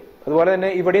ഐഡിയ കിട്ടും. അതുപോലെ തന്നെ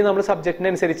ഇവിടെയും നമ്മൾ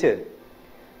സബ്ജക്റ്റിനനുസരിച്ച്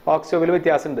ഓക്സ്ഫോർഡിൽ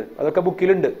വ്യത്യാസമുണ്ട്. അതൊക്കെ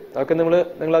ബുക്കിലുണ്ട്. അതൊക്കെ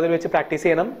നിങ്ങൾ അതിൽ വെച്ച് പ്രാക്ടീസ്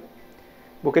ചെയ്യണം.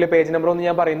 ബുക്കിലെ പേജ് നമ്പർ ഒന്നും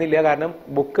ഞാൻ പറയുന്നില്ല, കാരണം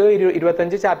ബുക്ക്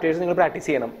 25 ചാപ്റ്റേഴ്സ് നിങ്ങൾ പ്രാക്ടീസ്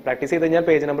ചെയ്യണം. പ്രാക്ടീസ് ചെയ്ത് കഴിഞ്ഞാൽ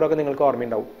പേജ് നമ്പറൊക്കെ നിങ്ങൾക്ക്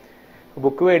ഓർമ്മയുണ്ടാവും.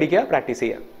 ബുക്ക് മേടിക്കുക, പ്രാക്ടീസ്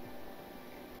ചെയ്യുക.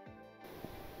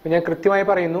 അപ്പോൾ ഞാൻ കൃത്യമായി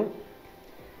പറയുന്നു,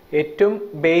 ഏറ്റവും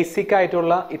ബേസിക്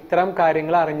ആയിട്ടുള്ള ഇത്തരം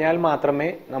കാര്യങ്ങൾ അറിഞ്ഞാൽ മാത്രമേ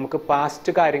നമുക്ക്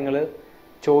പാസ്റ്റ് കാര്യങ്ങൾ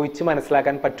ചോദിച്ച്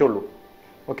മനസ്സിലാക്കാൻ പറ്റുള്ളൂ.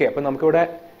 ഓക്കെ, അപ്പോൾ നമുക്കിവിടെ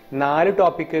 4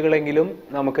 ടോപ്പിക്കുകളെങ്കിലും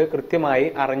നമുക്ക് കൃത്യമായി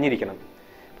അറിഞ്ഞിരിക്കണം.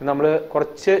 അപ്പം നമ്മൾ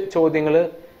കുറച്ച് ചോദ്യങ്ങൾ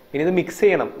ഇനി ഇത് മിക്സ്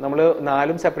ചെയ്യണം. നമ്മൾ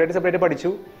 4ഉം സെപ്പറേറ്റ്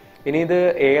പഠിച്ചു. ഇനി ഇത്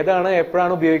ഏതാണ്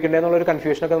എപ്പോഴാണ് ഉപയോഗിക്കേണ്ടതെന്നുള്ളൊരു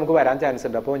കൺഫ്യൂഷനൊക്കെ നമുക്ക് വരാൻ ചാൻസ്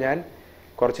ഉണ്ട്. അപ്പോൾ ഞാൻ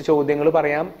കുറച്ച് ചോദ്യങ്ങൾ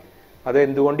പറയാം, അത്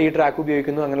എന്തുകൊണ്ട് ഈ ട്രാക്ക്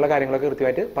ഉപയോഗിക്കുന്നു അങ്ങനെയുള്ള കാര്യങ്ങളൊക്കെ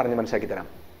കൃത്യമായിട്ട് പറഞ്ഞ് മനസ്സിലാക്കി തരാം.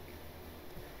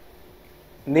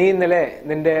 നീ ഇന്നലെ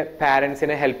നിന്റെ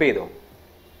പാരൻസിനെ ഹെൽപ്പ്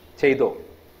ചെയ്തോ?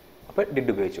 അപ്പോൾ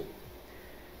ഡിഡ് ഉപയോഗിച്ചു.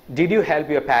 Did you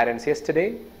help your parents yesterday?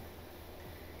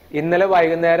 ഇന്നലെ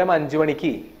വൈകുന്നേരം 5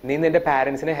 മണിക്ക് നീ നിന്റെ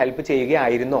പാരൻസിനെ ഹെൽപ്പ്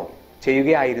ചെയ്യുകയായിരുന്നോ?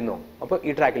 അപ്പോൾ ഈ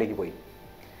ട്രാക്കിലേക്ക് പോയി.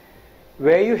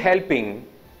 Where U helping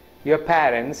your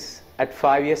parents at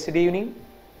 5 yesterday evening?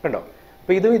 കണ്ടോ?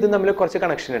 അപ്പോൾ ഇതും തമ്മിൽ കുറച്ച്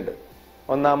കണക്ഷൻ ഉണ്ട്.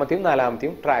 1ാമത്തെയും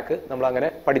 4ാമത്തെയും ട്രാക്ക് നമ്മൾ അങ്ങനെ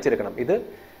പഠിച്ചെടുക്കണം. ഇത്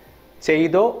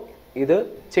ചെയ്തോ, ഇത്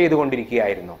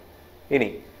ചെയ്തുകൊണ്ടിരിക്കുകയായിരുന്നോ. ഇനി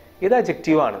ഇത്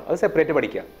അഡ്ജക്റ്റീവാണ്, അത് സെപ്പറേറ്റ്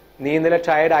പഠിക്കുക. നീ ഇന്നലെ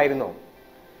ടയർഡ് ആയിരുന്നോ?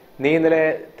 നീ ഇന്നലെ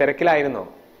തിരക്കിലായിരുന്നോ?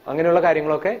 അങ്ങനെയുള്ള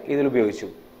കാര്യങ്ങളൊക്കെ ഇതിൽ ഉപയോഗിച്ചു.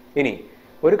 ഇനി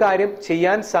ഒരു കാര്യം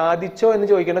ചെയ്യാൻ സാധിച്ചോ എന്ന്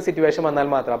ചോദിക്കേണ്ട സിറ്റുവേഷൻ വന്നാൽ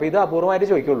മാത്രം. അപ്പോൾ ഇത് അപൂർവമായിട്ട്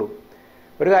ചോദിക്കുള്ളൂ.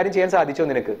 ഒരു കാര്യം ചെയ്യാൻ സാധിച്ചോ?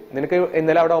 നിനക്ക്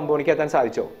ഇന്നലെ അവിടെ 9 മണിക്ക് എത്താൻ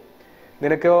സാധിച്ചോ?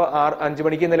 നിനക്ക് 5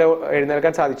 മണിക്ക് ഇന്നലെ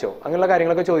എഴുന്നേൽക്കാൻ സാധിച്ചോ? അങ്ങനെയുള്ള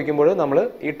കാര്യങ്ങളൊക്കെ ചോദിക്കുമ്പോൾ നമ്മൾ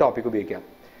ഈ ടോപ്പിക് ഉപയോഗിക്കാം.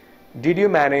 Did you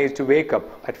manage to wake up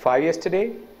at 5 yesterday?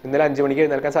 ഇന്നലെ 5 മണിക്ക്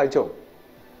എഴുന്നേൽക്കാൻ സാധിച്ചോ?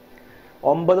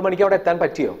 9 മണിക്ക് അവിടെ എത്താൻ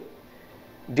പറ്റിയോ?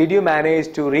 Did you manage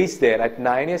to reach there at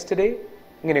 9 yesterday?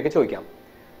 ഇങ്ങനെയൊക്കെ ചോദിക്കാം.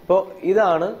 അപ്പോൾ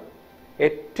ഇതാണ്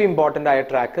ഏറ്റവും ഇമ്പോർട്ടൻ്റ് ആയ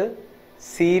ട്രാക്ക്.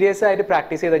 സീരിയസ് ആയിട്ട്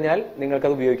പ്രാക്ടീസ് ചെയ്ത് കഴിഞ്ഞാൽ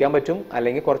നിങ്ങൾക്കത് ഉപയോഗിക്കാൻ പറ്റും.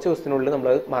 അല്ലെങ്കിൽ കുറച്ച് ദിവസത്തിനുള്ളിൽ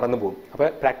നമ്മളത് മറന്നു പോകും. അപ്പോൾ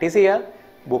പ്രാക്ടീസ് ചെയ്യുക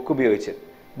ബുക്ക് ഉപയോഗിച്ച്.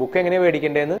 ബുക്ക് എങ്ങനെയാണ്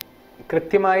മേടിക്കേണ്ടതെന്ന്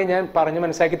കൃത്യമായി ഞാൻ പറഞ്ഞ്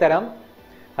മനസ്സിലാക്കി തരാം.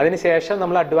 അതിനുശേഷം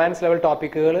നമ്മൾ അഡ്വാൻസ് ലെവൽ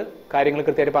ടോപ്പിക്കുകൾ കാര്യങ്ങൾ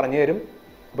കൃത്യമായിട്ട് പറഞ്ഞു തരും.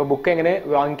 അപ്പോൾ ബുക്ക് എങ്ങനെ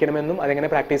വാങ്ങിക്കണമെന്നും അതെങ്ങനെ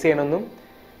പ്രാക്ടീസ് ചെയ്യണമെന്നും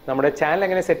നമ്മുടെ ചാനൽ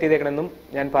എങ്ങനെ സെറ്റ് ചെയ്തേക്കണമെന്നും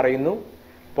ഞാൻ പറയുന്നു.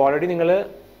 അപ്പോൾ ഓൾറെഡി നിങ്ങൾ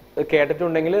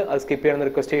കേട്ടിട്ടുണ്ടെങ്കിൽ അത് സ്കിപ്പ് ചെയ്യണമെന്ന്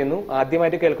റിക്വസ്റ്റ് ചെയ്യുന്നു.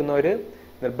 ആദ്യമായിട്ട് കേൾക്കുന്നവർ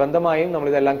നിർബന്ധമായും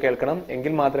നമ്മളിതെല്ലാം കേൾക്കണം.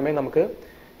 എങ്കിൽ മാത്രമേ നമുക്ക്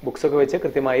ബുക്സൊക്കെ വെച്ച്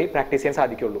കൃത്യമായി പ്രാക്ടീസ് ചെയ്യാൻ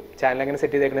സാധിക്കുള്ളൂ. ചാനൽ എങ്ങനെ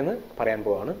സെറ്റ് ചെയ്തേക്കണമെന്ന് പറയാൻ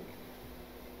പോവാണ്.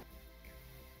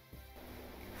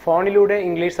 ഫോണിലൂടെ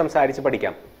ഇംഗ്ലീഷ് സംസാരിച്ച്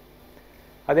പഠിക്കാം.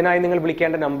 അതിനായി നിങ്ങൾ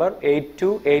വിളിക്കേണ്ട നമ്പർ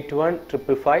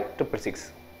 8281555666.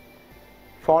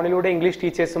 ഫോണിലൂടെ ഇംഗ്ലീഷ്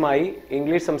ടീച്ചേഴ്സുമായി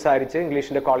ഇംഗ്ലീഷ് സംസാരിച്ച്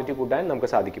ഇംഗ്ലീഷിൻ്റെ ക്വാളിറ്റി കൂട്ടാൻ നമുക്ക്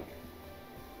സാധിക്കും.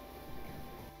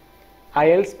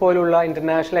 IELTS പോലുള്ള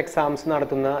ഇൻ്റർനാഷണൽ എക്സാംസ്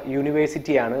നടത്തുന്ന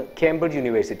യൂണിവേഴ്സിറ്റിയാണ് കേംബ്രിഡ്ജ്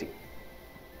യൂണിവേഴ്സിറ്റി.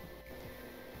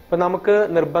 അപ്പോൾ നമുക്ക്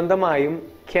നിർബന്ധമായും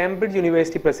കേംബ്രിഡ്ജ്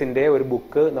യൂണിവേഴ്സിറ്റി പ്രസിൻ്റെ ഒരു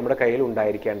ബുക്ക് നമ്മുടെ കയ്യിൽ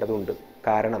ഉണ്ടായിരിക്കേണ്ടതുണ്ട്.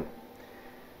 കാരണം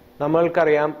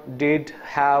നമ്മൾക്കറിയാം ഡിഡ്,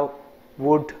 ഹാവ്,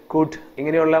 വുഡ്, കുഡ്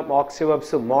ഇങ്ങനെയുള്ള ഓക്സിവ്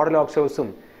വെർബ്സും മോഡൽ ഓക്സിവ് വെർബ്സും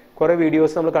കുറേ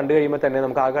വീഡിയോസ് നമ്മൾ കണ്ടു കഴിയുമ്പോൾ തന്നെ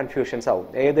നമുക്ക് ആ കൺഫ്യൂഷൻസ് ആവും,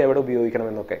 എവിടെ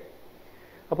ഉപയോഗിക്കണമെന്നൊക്കെ.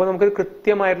 അപ്പോൾ നമുക്കൊരു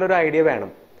കൃത്യമായിട്ടുള്ളൊരു ഐഡിയ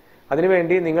വേണം.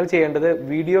 അതിനുവേണ്ടി നിങ്ങൾ ചെയ്യേണ്ടത്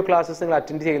വീഡിയോ ക്ലാസ്സസ് നിങ്ങൾ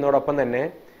അറ്റൻഡ് ചെയ്യുന്നതോടൊപ്പം തന്നെ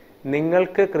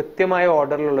നിങ്ങൾക്ക് കൃത്യമായ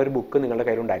ഓർഡറിലുള്ള ഒരു ബുക്ക് നിങ്ങളുടെ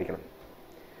കയ്യിൽ ഉണ്ടായിരിക്കണം.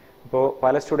 അപ്പോൾ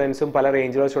പല സ്റ്റുഡൻസും പല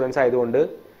റേഞ്ചിലുള്ള സ്റ്റുഡൻസ് ആയതുകൊണ്ട്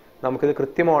നമുക്കിത്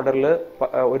കൃത്യം ഓർഡറിൽ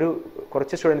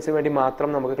കുറച്ച് സ്റ്റുഡൻസിന് വേണ്ടി മാത്രം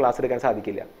നമുക്ക് ക്ലാസ് എടുക്കാൻ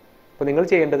സാധിക്കില്ല. അപ്പോൾ നിങ്ങൾ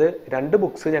ചെയ്യേണ്ടത് 2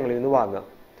 ബുക്സ് ഞങ്ങളിൽ നിന്ന് വാങ്ങുക.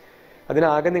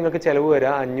 അതിനാകെ നിങ്ങൾക്ക് ചിലവ്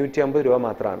വരിക 550 രൂപ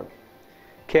മാത്രമാണ്.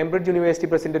 കേംബ്രിഡ്ജ് യൂണിവേഴ്സിറ്റി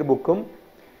പ്രസിൻ്റെ ഒരു ബുക്കും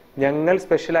ഞങ്ങൾ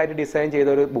സ്പെഷ്യലായിട്ട് ഡിസൈൻ ചെയ്ത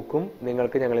ഒരു ബുക്കും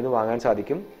നിങ്ങൾക്ക് ഞങ്ങളിൽ നിന്ന് വാങ്ങാൻ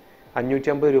സാധിക്കും.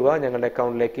 550 രൂപ ഞങ്ങളുടെ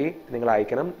അക്കൗണ്ടിലേക്ക് നിങ്ങൾ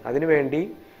അയക്കണം. അതിനുവേണ്ടി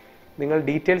നിങ്ങൾ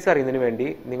ഡീറ്റെയിൽസ് അറിയുന്നതിന് വേണ്ടി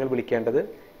നിങ്ങൾ വിളിക്കേണ്ടത്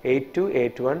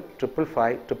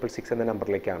 8281555666 എന്ന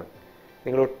നമ്പറിലേക്കാണ്.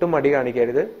 നിങ്ങൾ ഒട്ടും മടി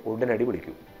കാണിക്കരുത്, ഉടനടി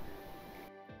വിളിക്കൂ.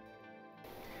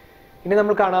 ഇനി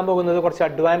നമ്മൾ കാണാൻ പോകുന്നത് കുറച്ച്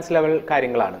അഡ്വാൻസ് ലെവൽ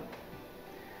കാര്യങ്ങളാണ്.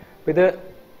 ഇത്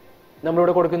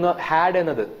നമ്മളിവിടെ കൊടുക്കുന്ന ഹാഡ്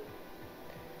എന്നത്,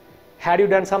 ഹാഡ് യു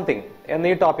ഡൺ സംതിങ് എന്ന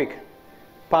ഈ ടോപ്പിക്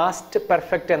പാസ്റ്റ്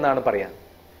പെർഫെക്റ്റ് എന്നാണ് പറയാൻ.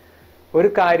 ഒരു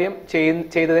കാര്യം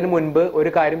ചെയ്തതിന് മുൻപ് ഒരു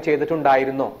കാര്യം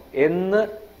ചെയ്തിട്ടുണ്ടായിരുന്നോ എന്ന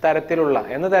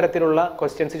തരത്തിലുള്ള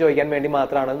ക്വസ്റ്റ്യൻസ് ചോദിക്കാൻ വേണ്ടി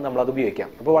മാത്രമാണ് നമ്മൾ അത് ഉപയോഗിക്കാം.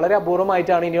 അപ്പോൾ വളരെ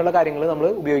അപൂർവമായിട്ടാണ് ഇനിയുള്ള കാര്യങ്ങൾ നമ്മൾ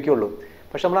ഉപയോഗിക്കുകയുള്ളൂ.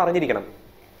 പക്ഷെ നമ്മൾ അറിഞ്ഞിരിക്കണം.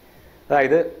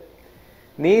 അതായത്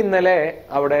നീ ഇന്നലെ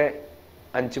അവിടെ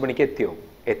 5 മണിക്ക്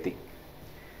എത്തി.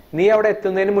 നീ അവിടെ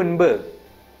എത്തുന്നതിന് മുൻപ്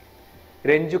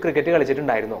രഞ്ജു ക്രിക്കറ്റ്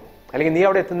കളിച്ചിട്ടുണ്ടായിരുന്നോ? അല്ലെങ്കിൽ നീ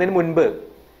അവിടെ എത്തുന്നതിന് മുൻപ്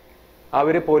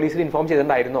അവർ പോലീസിൽ ഇൻഫോം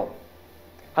ചെയ്തിട്ടുണ്ടായിരുന്നോ?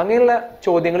 അങ്ങനെയുള്ള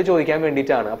ചോദ്യങ്ങൾ ചോദിക്കാൻ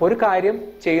വേണ്ടിയിട്ടാണ്. അപ്പോൾ ഒരു കാര്യം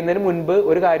ചെയ്യുന്നതിന് മുൻപ്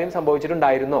ഒരു കാര്യം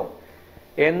സംഭവിച്ചിട്ടുണ്ടായിരുന്നോ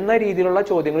എന്ന രീതിയിലുള്ള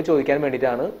ചോദ്യങ്ങൾ ചോദിക്കാൻ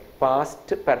വേണ്ടിയിട്ടാണ്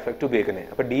പാസ്റ്റ് പെർഫെക്റ്റ് ഉപയോഗിക്കുന്നത്.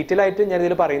 അപ്പോൾ ഡീറ്റെയിൽ ആയിട്ട്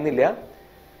ഞാനിതിൽ പറയുന്നില്ല.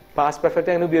 പാസ്റ്റ്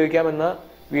പെർഫെക്റ്റ് എങ്ങനെ ഉപയോഗിക്കാമെന്ന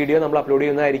വീഡിയോ നമ്മൾ അപ്ലോഡ്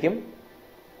ചെയ്യുന്നതായിരിക്കും.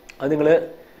 അത് നിങ്ങൾ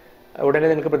ഉടനെ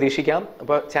നിങ്ങൾക്ക് പ്രതീക്ഷിക്കാം.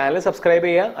 അപ്പോൾ ചാനൽ സബ്സ്ക്രൈബ്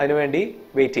ചെയ്യുക, അതിനുവേണ്ടി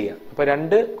വെയിറ്റ് ചെയ്യുക. അപ്പോൾ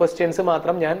 2 ക്വസ്റ്റ്യൻസ്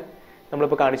മാത്രം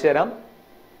നമ്മളിപ്പോൾ കാണിച്ചു തരാം.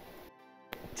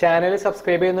 ചാനൽ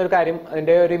സബ്സ്ക്രൈബ് ചെയ്യുന്ന ഒരു കാര്യം,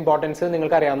 അതിൻ്റെ ഒരു ഇമ്പോർട്ടൻസ്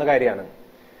നിങ്ങൾക്ക് അറിയാവുന്ന കാര്യമാണ്.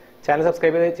 ചാനൽ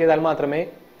സബ്സ്ക്രൈബ് ചെയ്താൽ മാത്രമേ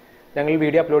ഞങ്ങൾ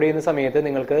വീഡിയോ അപ്ലോഡ് ചെയ്യുന്ന സമയത്ത്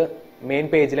നിങ്ങൾക്ക് മെയിൻ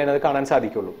പേജിൽ തന്നെ അത് കാണാൻ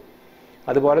സാധിക്കുള്ളൂ.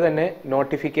 അതുപോലെ തന്നെ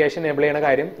നോട്ടിഫിക്കേഷൻ എനേബിൾ ചെയ്യുന്ന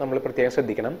കാര്യം നമ്മൾ പ്രത്യേകം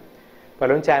ശ്രദ്ധിക്കണം.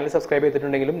 പലരും ചാനൽ സബ്സ്ക്രൈബ്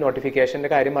ചെയ്തിട്ടുണ്ടെങ്കിലും നോട്ടിഫിക്കേഷൻ്റെ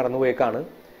കാര്യം മറന്നുപോയേക്കാണ്.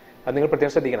 അത് നിങ്ങൾ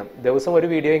പ്രത്യേകം ശ്രദ്ധിക്കണം. ദിവസം ഒരു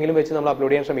വീഡിയോ എങ്കിലും വെച്ച് നമ്മൾ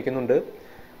അപ്ലോഡ് ചെയ്യാൻ ശ്രമിക്കുന്നുണ്ട്.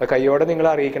 അത് കയ്യോടെ നിങ്ങൾ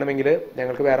അറിയിക്കണമെങ്കിൽ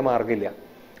ഞങ്ങൾക്ക് വേറെ മാർഗ്ഗമില്ല.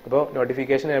 അപ്പോൾ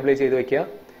നോട്ടിഫിക്കേഷൻ എനേബിൾ ചെയ്ത് വയ്ക്കുക.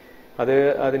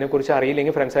 അതിനെക്കുറിച്ച്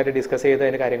അറിയില്ലെങ്കിൽ ഫ്രണ്ട്സായിട്ട് ഡിസ്കസ് ചെയ്ത്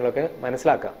അതിൻ്റെ കാര്യങ്ങളൊക്കെ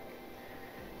മനസ്സിലാക്കാം.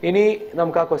 ഇനി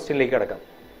നമുക്ക് ആ ക്വസ്റ്റ്യനിലേക്ക് കിടക്കാം.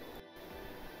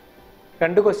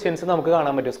 2 ക്വസ്റ്റ്യൻസ് നമുക്ക്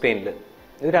കാണാൻ പറ്റും സ്ക്രീനിൽ.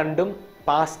 ഇത് രണ്ടും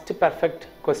പാസ്റ്റ് പെർഫെക്റ്റ്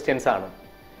ക്വസ്റ്റ്യൻസ് ആണ്.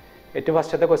 ഏറ്റവും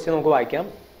ഫസ്റ്റത്തെ ക്വസ്റ്റ്യൻ നമുക്ക് വായിക്കാം.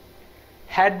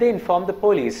 Had they inform the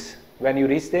police when you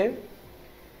reach ദേ?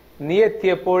 നീ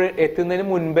എത്തുന്നതിന്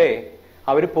മുൻപേ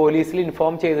അവർ പോലീസിൽ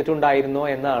ഇൻഫോം ചെയ്തിട്ടുണ്ടായിരുന്നോ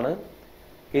എന്നാണ്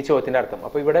ഈ ചോദ്യത്തിൻ്റെ അർത്ഥം.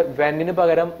 അപ്പോൾ ഇവിടെ വെന്നിന്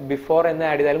പകരം ബിഫോർ എന്ന്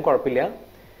ആഡ് ചെയ്താലും കുഴപ്പമില്ല.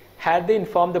 Had they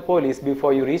inform the police before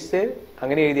you reach ദേ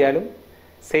അങ്ങനെ എഴുതിയാലും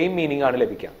സെയിം മീനിങ് ആണ്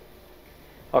ലഭിക്കുക.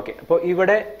 ഓക്കെ, അപ്പോൾ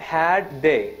ഇവിടെ ഹാഡ്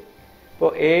ദേ,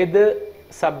 ഇപ്പോൾ ഏത്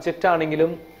സബ്ജക്റ്റ്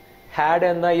ആണെങ്കിലും ഹാഡ്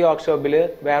എന്ന ഈ വർക്ക്ഷോപ്പിൽ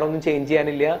വേറെ ഒന്നും ചേഞ്ച്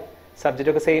ചെയ്യാനില്ല.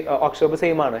 സബ്ജക്റ്റ് ഒക്കെ വർക്ക്ഷോപ്പ്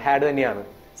സെയിം ആണ്, ഹാഡ് തന്നെയാണ്.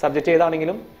 സബ്ജക്റ്റ്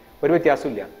ഏതാണെങ്കിലും ഒരു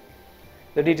വ്യത്യാസമില്ല.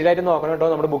 ഇത് ഡീറ്റെയിൽ ആയിട്ട് നോക്കണം കേട്ടോ.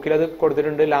 നമ്മുടെ ബുക്കിൽ അത്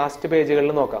കൊടുത്തിട്ടുണ്ട്, ലാസ്റ്റ്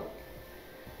പേജുകളിൽ നോക്കാം.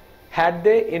 Had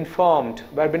they informed,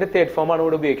 വെർബിന്റെ third form ആണ്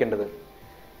ഇവിടെ ഉപയോഗിക്കേണ്ടത്.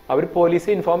 അവർ പോലീസ്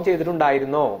ഇൻഫോം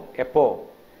ചെയ്തിട്ടുണ്ടായിരുന്നോ? എപ്പോ?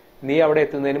 നീ അവിടെ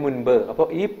എത്തുന്നതിന് മുൻപ്. അപ്പോൾ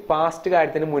ഈ പാസ്റ്റ്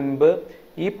കാര്യത്തിന് മുൻപ്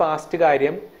ഈ പാസ്റ്റ്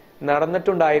കാര്യം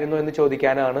നടന്നിട്ടുണ്ടായിരുന്നു എന്ന്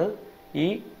ചോദിക്കാനാണ് ഈ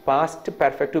പാസ്റ്റ്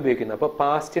പെർഫെക്റ്റ് ഉപയോഗിക്കുന്നത്. അപ്പോൾ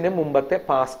പാസ്റ്റിന് മുമ്പത്തെ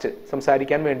പാസ്റ്റ്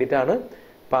സംസാരിക്കാൻ വേണ്ടിയിട്ടാണ്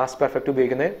പാസ്റ്റ് പെർഫെക്റ്റ്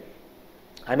ഉപയോഗിക്കുന്നത്.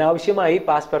 അനാവശ്യമായി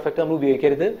പാസ്റ്റ് പെർഫെക്റ്റ് നമ്മൾ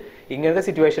ഉപയോഗിക്കരുത്. ഇങ്ങനത്തെ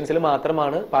സിറ്റുവേഷൻസിൽ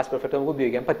മാത്രമാണ് പാസ്റ്റ് പെർഫെക്റ്റ് നമുക്ക്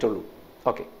ഉപയോഗിക്കാൻ പറ്റുള്ളൂ.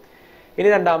 ഓക്കെ, ഇനി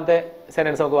രണ്ടാമത്തെ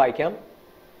സെന്റൻസ് നമുക്ക് വായിക്കാം.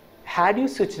 Had you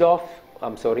switched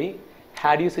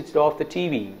off the T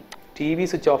V? T V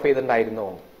switch off ചെയ്തിട്ടുണ്ടായിരുന്നോ?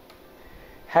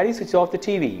 Had you switch off the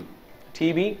T V? T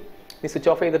V നീ സ്വിച്ച്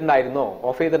ഓഫ് ചെയ്തിട്ടുണ്ടായിരുന്നോ?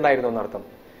 ഓഫ് ചെയ്തിട്ടുണ്ടായിരുന്നോ എന്നർത്ഥം.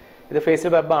 ഇത് ഫേസ്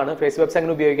വെബാണ്. ഫേസ് വെബ്സ്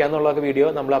എങ്ങനെ ഉപയോഗിക്കാമെന്നുള്ള വീഡിയോ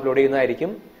നമ്മൾ അപ്ലോഡ്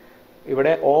ചെയ്യുന്നതായിരിക്കും.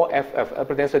 ഇവിടെ OFF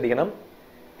പ്രത്യേകം ശ്രദ്ധിക്കണം.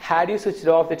 Had you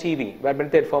switched off the T V,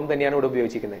 വെർബിന്റെ third form തന്നെയാണ് ഇവിടെ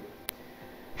ഉപയോഗിച്ചിരിക്കുന്നത്.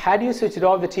 Had you switched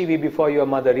off the T V before your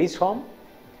mother reach home?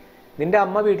 നിന്റെ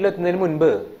അമ്മ വീട്ടിലെത്തുന്നതിന്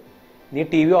മുൻപ് നീ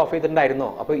ടി വി ഓഫ് ചെയ്തിട്ടുണ്ടായിരുന്നോ?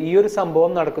 അപ്പോൾ ഈ ഒരു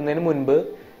സംഭവം നടക്കുന്നതിന് മുൻപ്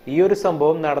ഈ ഒരു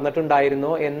സംഭവം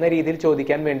നടന്നിട്ടുണ്ടായിരുന്നോ എന്ന രീതിയിൽ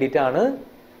ചോദിക്കാൻ വേണ്ടിയിട്ടാണ്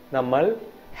നമ്മൾ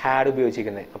ഹാഡ്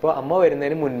ഉപയോഗിച്ചിരിക്കുന്നത്. അപ്പോൾ അമ്മ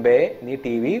വരുന്നതിന് മുൻപേ നീ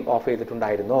ടി വി ഓഫ്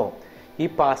ചെയ്തിട്ടുണ്ടായിരുന്നോ? ഈ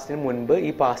പാസ്റ്റിന് മുൻപ് ഈ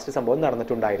പാസ്റ്റ് സംഭവം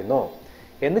നടന്നിട്ടുണ്ടായിരുന്നോ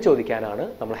എന്ന് ചോദിക്കാനാണ്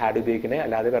നമ്മൾ ഹാഡ് ഉപയോഗിക്കുന്നത്.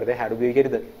 അല്ലാതെ വെറുതെ ഹാഡ്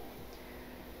ഉപയോഗിക്കരുത്.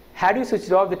 Had you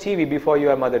switched off the T V before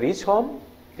your mother reach home?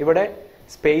 ഇവിടെ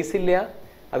സ്പേസ് ഇല്ല,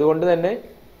 അതുകൊണ്ട് തന്നെ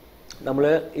നമ്മൾ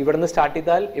ഇവിടെ നിന്ന് സ്റ്റാർട്ട്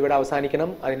ചെയ്താൽ ഇവിടെ അവസാനിക്കണം.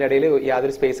 അതിൻ്റെ ഇടയിൽ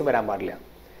യാതൊരു സ്പേസും വരാൻ പാടില്ല.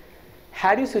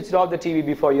 Had you switched off the T V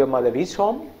before your mother reach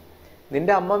home?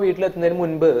 നിന്റെ അമ്മ വീട്ടിലെത്തുന്നതിന്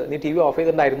മുൻപ് നീ ടി വി ഓഫ്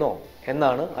ചെയ്തിട്ടുണ്ടായിരുന്നോ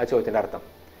എന്നാണ് ആ ചോദ്യത്തിൻ്റെ അർത്ഥം.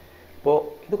 അപ്പോൾ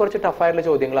ഇത് കുറച്ച് ടഫായിട്ടുള്ള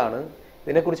ചോദ്യങ്ങളാണ്.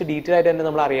 ഇതിനെക്കുറിച്ച് ഡീറ്റെയിൽ ആയിട്ട് തന്നെ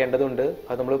നമ്മൾ അറിയേണ്ടതുണ്ട്.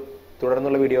 അത് നമ്മൾ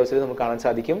തുടർന്നുള്ള വീഡിയോസിൽ നമുക്ക് കാണാൻ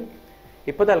സാധിക്കും.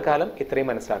 ഇപ്പോൾ തൽക്കാലം ഇത്രയും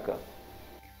മനസ്സിലാക്കുക.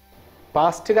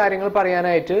 പാസ്റ്റ് കാര്യങ്ങൾ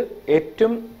പറയാനായിട്ട്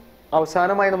ഏറ്റവും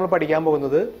അവസാനമായി നമ്മൾ പഠിക്കാൻ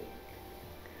പോകുന്നത്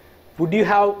would you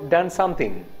have done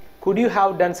something, could you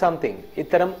have done something,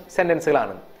 ഇത്തരം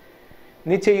സെന്റൻസുകളാണ്.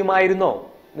 നീ ചെയ്യുമായിരുന്നോ,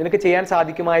 നിനക്ക് ചെയ്യാൻ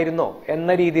സാധിക്കുമായിരുന്നോ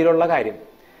എന്ന രീതിയിലുള്ള കാര്യം.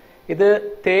 ഇത്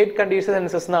തേർഡ് കണ്ടീഷൻ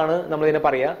സെൻസസ് എന്നാണ് നമ്മളിതിനെ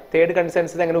പറയുക. തേർഡ് കണ്ടീഷൻ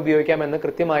സെൻസസ് എങ്ങനെ ഉപയോഗിക്കാമെന്ന്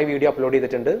കൃത്യമായി വീഡിയോ അപ്ലോഡ്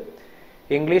ചെയ്തിട്ടുണ്ട്.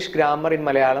 ഇംഗ്ലീഷ് ഗ്രാമർ ഇൻ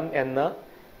മലയാളം എന്ന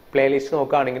പ്ലേലിസ്റ്റ്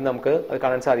നോക്കുകയാണെങ്കിൽ നമുക്ക് അത്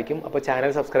കാണാൻ സാധിക്കും. അപ്പോൾ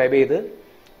ചാനൽ സബ്സ്ക്രൈബ് ചെയ്ത്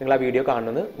നിങ്ങൾ ആ വീഡിയോ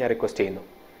കാണുമെന്ന് ഞാൻ റിക്വസ്റ്റ് ചെയ്യുന്നു.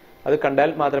 അത് കണ്ടാൽ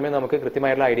മാത്രമേ നമുക്ക്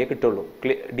കൃത്യമായിട്ടുള്ള ഐഡിയ കിട്ടുള്ളൂ.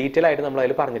 ഡീറ്റെയിൽ ആയിട്ട് നമ്മൾ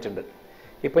അതിൽ പറഞ്ഞിട്ടുണ്ട്.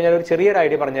 ഇപ്പോൾ ഞാനൊരു ചെറിയൊരു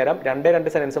ഐഡിയ പറഞ്ഞുതരാം. രണ്ട്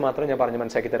സെൻറ്റൻസ് മാത്രം ഞാൻ പറഞ്ഞ്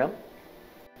മനസ്സിലാക്കി തരാം.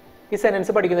 ഈ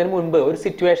സെൻറ്റൻസ് പഠിക്കുന്നതിന് മുൻപ് ഒരു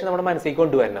സിറ്റുവേഷൻ നമ്മുടെ മനസ്സിലേക്ക്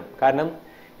കൊണ്ടുവരണം. കാരണം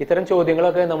ഇത്തരം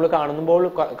ചോദ്യങ്ങളൊക്കെ നമ്മൾ കാണുമ്പോൾ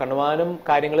കണ്ടുമാനം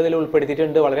കാര്യങ്ങൾ ഇതിൽ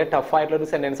ഉൾപ്പെടുത്തിയിട്ടുണ്ട്. വളരെ ടഫായിട്ടുള്ള ഒരു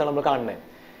സെൻറ്റൻസാണ് നമ്മൾ കാണുന്നത്.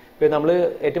 ഇപ്പോൾ നമ്മൾ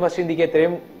ഏറ്റവും ഫസ്റ്റ് ചിന്തിക്കുക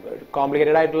ഇത്രയും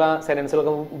കോംപ്ലിക്കേറ്റഡ് ആയിട്ടുള്ള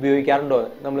സെൻറ്റൻസുകളൊക്കെ ഉപയോഗിക്കാറുണ്ടോ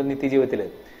നമ്മൾ നിത്യജീവിതത്തിൽ?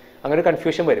 അങ്ങനെ ഒരു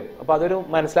കൺഫ്യൂഷൻ വരും. അപ്പോൾ അതൊരു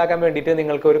മനസ്സിലാക്കാൻ വേണ്ടിയിട്ട്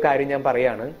നിങ്ങൾക്ക് ഒരു കാര്യം ഞാൻ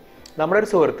പറയുകയാണ്. നമ്മുടെ ഒരു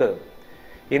സുഹൃത്ത്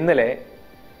ഇന്നലെ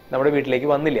നമ്മുടെ വീട്ടിലേക്ക്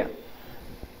വന്നില്ല.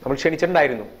 നമ്മൾ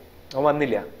ക്ഷണിച്ചിട്ടുണ്ടായിരുന്നു, അവൻ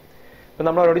വന്നില്ല. അപ്പം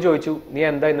നമ്മൾ അവരോട് ചോദിച്ചു, നീ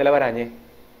എന്താ ഇന്നലെ വരാഞ്ഞേ?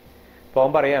 അപ്പോൾ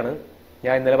അവൻ പറയാണ്,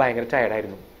 ഞാൻ ഇന്നലെ ഭയങ്കര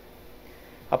ടയർഡായിരുന്നു.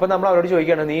 അപ്പം നമ്മൾ അവരോട്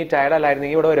ചോദിക്കുകയാണ്, നീ ടയർഡ്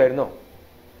അല്ലായിരുന്നെങ്കിൽ ഇവിടെ വരുമായിരുന്നോ?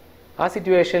 ആ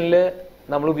സിറ്റുവേഷനിൽ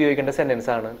നമ്മൾ ഉപയോഗിക്കേണ്ട സെൻറ്റൻസ്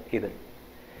ആണ് ഇത്.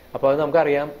 അപ്പോൾ അത്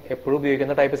നമുക്കറിയാം, എപ്പോഴും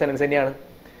ഉപയോഗിക്കുന്ന ടൈപ്പ് സെൻറ്റൻസ് തന്നെയാണ്.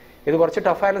 ഇത് കുറച്ച്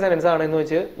ടഫായിട്ടുള്ള സെൻറ്റൻസ് ആണെന്ന്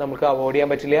വെച്ച് നമുക്ക് അവോയ്ഡ് ചെയ്യാൻ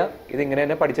പറ്റില്ല. ഇതിങ്ങനെ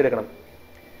തന്നെ പഠിച്ചെടുക്കണം.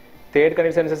 തേർഡ്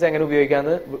കണ്ടീഷൻ സെൻറ്റൻസസ് എങ്ങനെ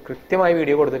ഉപയോഗിക്കാമെന്ന് കൃത്യമായി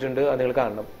വീഡിയോ കൊടുത്തിട്ടുണ്ട്, അത് നിങ്ങൾ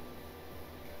കാണണം.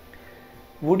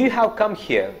 Would you have come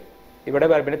here, ഇവിടെ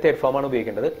വെർബിന്റെ തേർഡ് ഫോം ആണ്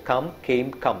ഉപയോഗിക്കേണ്ടത്. Come, came,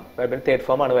 come, വെർബിന്റെ third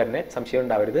form ആണ് വരുന്നത്, സംശയം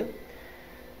ഉണ്ടാവരുത്.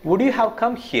 Would you have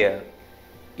come here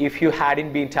if you Haddin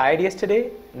been tired yesterday,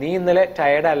 നീ ഇന്നലെ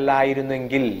tired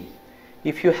അല്ലായിരുന്നെങ്കിൽ.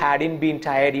 If you Haddin been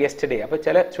tired yesterday. അപ്പോൾ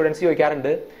ചില സ്റ്റുഡൻസ്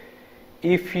ചോദിക്കാറുണ്ട്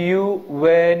if you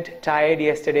went tired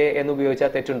yesterday എന്ന്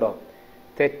ഉപയോഗിച്ചാൽ തെറ്റുണ്ടോ?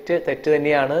 തെറ്റ്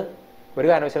തന്നെയാണ്. ഒരു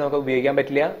കാരണവശാലും നമുക്ക് ഉപയോഗിക്കാൻ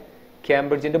പറ്റില്ല.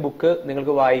 കേംബ്രിഡ്ജിന്റെ ബുക്ക്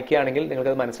നിങ്ങൾക്ക് വായിക്കുകയാണെങ്കിൽ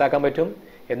നിങ്ങൾക്കത് മനസ്സിലാക്കാൻ പറ്റും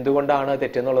എന്തുകൊണ്ടാണ്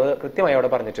തെറ്റെന്നുള്ളത് കൃത്യമായി അവിടെ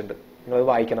പറഞ്ഞിട്ടുണ്ട്. നിങ്ങളത്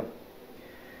വായിക്കണം.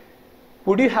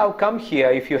 Would you have come here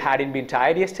if you Haddin been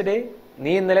tired yesterday,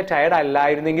 നീ ഇന്നലെ ടയർഡ്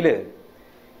അല്ലായിരുന്നെങ്കിൽ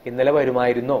ഇന്നലെ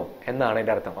വരുമായിരുന്നോ എന്നാണ്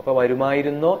എൻ്റെ അർത്ഥം. അപ്പോൾ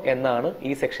വരുമായിരുന്നോ എന്നാണ്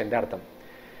ഈ സെക്ഷന്റെ അർത്ഥം.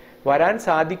 വരാൻ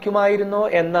സാധിക്കുമായിരുന്നോ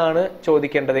എന്നാണ്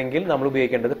ചോദിക്കേണ്ടതെങ്കിൽ നമ്മൾ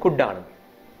ഉപയോഗിക്കേണ്ടത് കുഡ് ആണ്.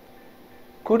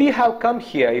 Could you have come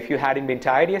here if you Haddin been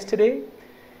tired yesterday,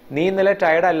 നീ ഇന്നലെ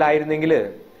ടയർഡ് അല്ലായിരുന്നെങ്കിൽ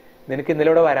നിനക്ക് ഇന്നലെ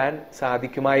ഇവിടെ വരാൻ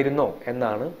സാധിക്കുമായിരുന്നോ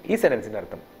എന്നാണ് ഈ സെന്റൻസിന്റെ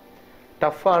അർത്ഥം.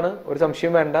 ടഫാണ്, ഒരു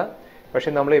സംശയം വേണ്ട. പക്ഷെ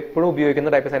നമ്മൾ എപ്പോഴും ഉപയോഗിക്കുന്ന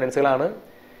ടൈപ്പ് സെന്റൻസുകളാണ്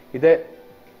ഇത്.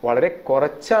 വളരെ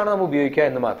കുറച്ചാണ് നമ്മൾ ഉപയോഗിക്കുക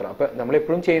എന്ന് മാത്രം. അപ്പൊ നമ്മൾ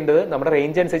എപ്പോഴും ചെയ്യേണ്ടത് നമ്മുടെ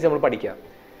റേഞ്ച് അനുസരിച്ച് നമ്മൾ പഠിക്കുക.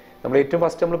 നമ്മൾ ഏറ്റവും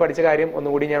ഫസ്റ്റ് നമ്മൾ പഠിച്ച കാര്യം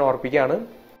ഒന്നുകൂടി ഞാൻ ഓർപ്പിക്കുകയാണ്.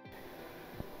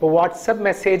 ഇപ്പോൾ വാട്സപ്പ്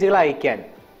മെസ്സേജുകൾ അയക്കാൻ,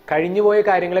 കഴിഞ്ഞുപോയ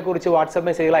കാര്യങ്ങളെക്കുറിച്ച് വാട്സപ്പ്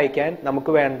മെസ്സേജുകൾ അയക്കാൻ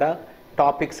നമുക്ക് വേണ്ട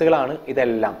ടോപ്പിക്സുകളാണ്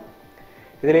ഇതെല്ലാം.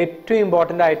 ഇതിൽ ഏറ്റവും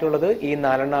ഇമ്പോർട്ടൻ്റ് ആയിട്ടുള്ളത് ഈ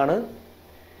 4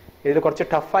 ഇതിൽ കുറച്ച്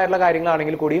ടഫായിട്ടുള്ള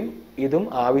കാര്യങ്ങളാണെങ്കിൽ കൂടിയും ഇതും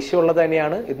ആവശ്യമുള്ളത്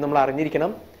തന്നെയാണ്. ഇത് നമ്മൾ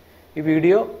അറിഞ്ഞിരിക്കണം. ഈ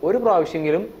വീഡിയോ ഒരു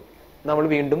പ്രാവശ്യമെങ്കിലും നമ്മൾ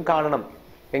വീണ്ടും കാണണം,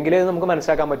 എങ്കിലേ ഇത് നമുക്ക്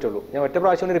മനസ്സിലാക്കാൻ പറ്റുള്ളൂ. ഞാൻ ഒറ്റ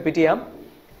പ്രാവശ്യം കൊണ്ട് റിപ്പീറ്റ് ചെയ്യാം.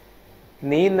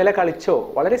 നീ ഇന്നലെ കളിച്ചോ?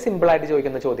 വളരെ സിമ്പിളായിട്ട്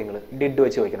ചോദിക്കുന്ന ചോദ്യങ്ങൾ ഡിഡ്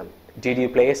വെച്ച് ചോദിക്കണം. Did you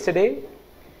play yesterday?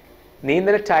 നീ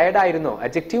ഇന്നലെ ടയർഡ് ആയിരുന്നോ?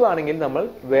 അഡ്ജക്റ്റീവ് ആണെങ്കിൽ നമ്മൾ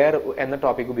വേർ എന്ന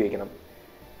ടോപ്പിക് ഉപയോഗിക്കണം.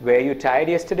 Where U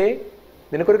tired yesterday?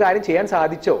 നിനക്കൊരു കാര്യം ചെയ്യാൻ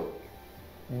സാധിച്ചോ?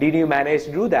 Did you manage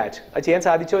to do that? അത് ചെയ്യാൻ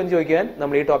സാധിച്ചോ എന്ന് ചോദിക്കാൻ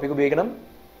നമ്മൾ ഈ ടോപ്പിക് ഉപയോഗിക്കണം.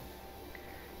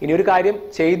 ഇനി ഒരു കാര്യം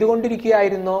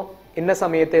ചെയ്തുകൊണ്ടിരിക്കുകയായിരുന്നോ ഇന്ന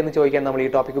സമയത്ത് എന്ന് ചോദിക്കാൻ നമ്മൾ ഈ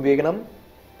ടോപ്പിക് ഉപയോഗിക്കണം.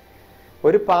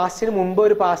 ഒരു പാസ്റ്റിന് മുമ്പ്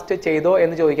ഒരു പാസ്റ്റ് ചെയ്തോ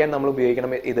എന്ന് ചോദിക്കാൻ നമ്മൾ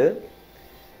ഉപയോഗിക്കണം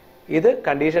ഇത്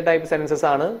കണ്ടീഷൻ ടൈപ്പ് സെന്റൻസസ്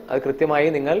ആണ്. അത് കൃത്യമായി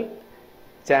നിങ്ങൾ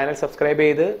ചാനൽ സബ്സ്ക്രൈബ്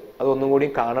ചെയ്ത് അതൊന്നും കൂടി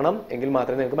കാണണം, എങ്കിൽ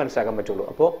മാത്രമേ നിങ്ങൾക്ക് മനസ്സിലാക്കാൻ പറ്റുള്ളൂ.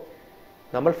 അപ്പോൾ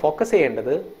നമ്മൾ ഫോക്കസ്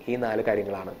ചെയ്യേണ്ടത് ഈ 4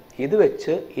 കാര്യങ്ങളാണ്. ഇത്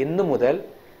വെച്ച് ഇന്ന് മുതൽ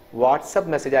വാട്സപ്പ്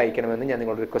മെസ്സേജ് അയക്കണമെന്ന് ഞാൻ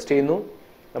നിങ്ങളോട് റിക്വസ്റ്റ് ചെയ്യുന്നു.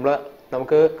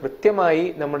 നമുക്ക് കൃത്യമായി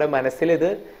നമ്മുടെ മനസ്സിൽ ഇത്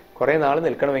കുറേ നാൾ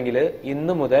നിൽക്കണമെങ്കിൽ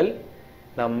ഇന്ന് മുതൽ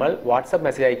നമ്മൾ വാട്സപ്പ്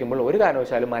മെസ്സേജ് അയക്കുമ്പോൾ ഒരു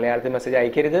കാരണവശാലും മലയാളത്തിൽ മെസ്സേജ്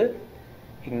അയക്കരുത്.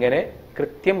 ഇങ്ങനെ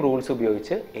കൃത്യം റൂൾസ്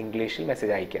ഉപയോഗിച്ച് ഇംഗ്ലീഷിൽ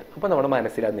മെസ്സേജ് അയക്കുക. അപ്പോൾ നമ്മുടെ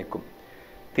മനസ്സിൽ അത് നിൽക്കും.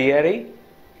 തിയറി,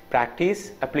 പ്രാക്ടീസ്,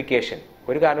 അപ്ലിക്കേഷൻ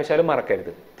ഒരു കാരണവശാലും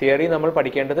മറക്കരുത്. തിയറി നമ്മൾ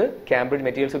പഠിക്കേണ്ടത് കേംബ്രിഡ്ജ്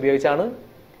മെറ്റീരിയൽസ് ഉപയോഗിച്ചാണ്.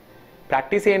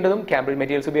 പ്രാക്ടീസ് ചെയ്യേണ്ടതും കേംബ്രിഡ്ജ്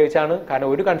മെറ്റീരിയൽസ് ഉപയോഗിച്ചാണ്. കാരണം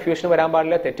ഒരു കൺഫ്യൂഷൻ വരാൻ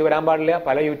പാടില്ല, തെറ്റ് വരാൻ പാടില്ല.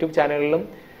 പല യൂട്യൂബ് ചാനലുകളിലും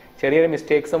ചെറിയ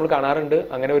മിസ്റ്റേക്സ് നമ്മൾ കാണാറുണ്ട്.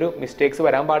 അങ്ങനെ ഒരു മിസ്റ്റേക്സ്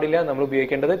വരാൻ പാടില്ല. നമ്മൾ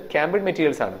ഉപയോഗിക്കേണ്ടത് കേംബ്രിഡ്ജ്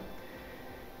മെറ്റീരിയൽസ് ആണ്.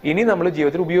 ഇനി നമ്മൾ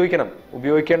ജീവിതത്തിൽ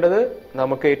ഉപയോഗിക്കേണ്ടത്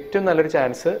നമുക്ക് ഏറ്റവും നല്ലൊരു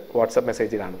ചാൻസ് വാട്സപ്പ്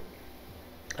മെസ്സേജിലാണ്.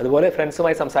 അതുപോലെ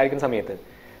ഫ്രണ്ട്സുമായി സംസാരിക്കുന്ന സമയത്ത്,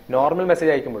 നോർമൽ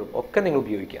മെസ്സേജ് അയക്കുമ്പോഴും ഒക്കെ നിങ്ങൾ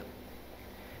ഉപയോഗിക്കുക.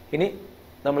 ഇനി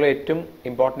നമ്മൾ ഏറ്റവും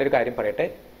ഇമ്പോർട്ടൻ്റ് ഒരു കാര്യം പറയട്ടെ.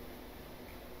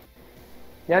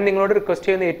 ഞാൻ നിങ്ങളോട് റിക്വസ്റ്റ്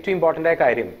ചെയ്യുന്ന ഏറ്റവും ഇമ്പോർട്ടൻ്റ് ആയ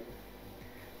കാര്യം,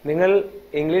 നിങ്ങൾ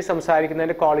ഇംഗ്ലീഷ്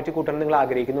സംസാരിക്കുന്നതിൻ്റെ ക്വാളിറ്റി കൂട്ടണം നിങ്ങൾ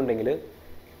ആഗ്രഹിക്കുന്നുണ്ടെങ്കിൽ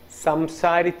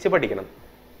സംസാരിച്ച് പഠിക്കണം.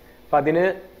 അപ്പം അതിന്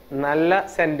നല്ല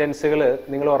സെൻറ്റൻസുകൾ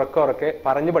നിങ്ങൾ ഉറക്കെ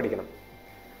പറഞ്ഞു പഠിക്കണം.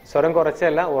 സ്വരം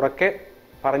കുറച്ചല്ല, ഉറക്കെ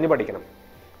പറഞ്ഞു പഠിക്കണം.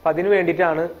 അപ്പം അതിന്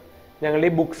വേണ്ടിയിട്ടാണ് ഞങ്ങൾ ഈ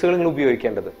ബുക്സുകൾ നിങ്ങൾ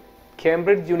ഉപയോഗിക്കേണ്ടത്.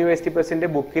 കേംബ്രിഡ്ജ് യൂണിവേഴ്സിറ്റി പ്രസിൻ്റെ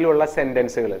ബുക്കിലുള്ള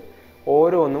സെൻറ്റൻസുകൾ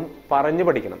ഓരോന്നും പറഞ്ഞു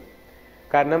പഠിക്കണം.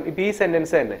 കാരണം ഇപ്പോൾ ഈ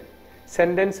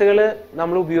സെൻറ്റൻസുകൾ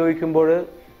നമ്മൾ ഉപയോഗിക്കുമ്പോൾ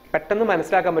പെട്ടെന്ന്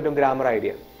മനസ്സിലാക്കാൻ പറ്റും ഗ്രാമർ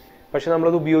ഐഡിയ. പക്ഷെ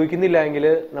നമ്മളത് ഉപയോഗിക്കുന്നില്ല എങ്കിൽ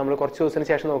നമ്മൾ കുറച്ച് ദിവസത്തിന്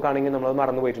ശേഷം നോക്കുകയാണെങ്കിൽ നമ്മളത്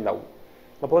മറന്നു പോയിട്ടുണ്ടാവും.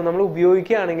 അപ്പോൾ നമ്മൾ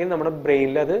ഉപയോഗിക്കുകയാണെങ്കിൽ നമ്മുടെ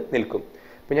ബ്രെയിനിൽ അത് നിൽക്കും.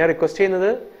 അപ്പോൾ ഞാൻ റിക്വസ്റ്റ് ചെയ്യുന്നത്,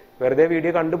 വെറുതെ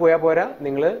വീഡിയോ കണ്ടുപോയാൽ പോരാ,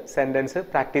 നിങ്ങൾ സെൻറ്റൻസ്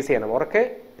പ്രാക്ടീസ് ചെയ്യണം, ഉറക്കെ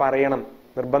പറയണം,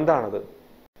 നിർബന്ധമാണത്.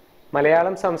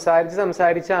 മലയാളം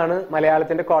സംസാരിച്ചാണ്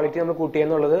മലയാളത്തിൻ്റെ ക്വാളിറ്റി നമ്മൾ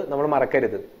കൂട്ടിയെന്നുള്ളത് നമ്മൾ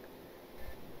മറക്കരുത്.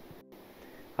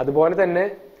 അതുപോലെ തന്നെ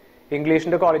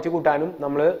ഇംഗ്ലീഷിൻ്റെ ക്വാളിറ്റി കൂട്ടാനും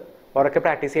നമ്മൾ ഉറക്കെ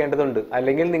പ്രാക്ടീസ് ചെയ്യേണ്ടതുണ്ട്.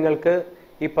 അല്ലെങ്കിൽ നിങ്ങൾക്ക്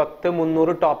ഈ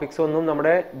 10-300 ടോപ്പിക്സ് ഒന്നും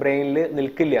നമ്മുടെ ബ്രെയിനിൽ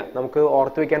നിൽക്കില്ല, നമുക്ക്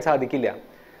ഓർത്ത് വയ്ക്കാൻ സാധിക്കില്ല.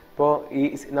 അപ്പോൾ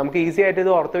നമുക്ക് ഈസി ആയിട്ട്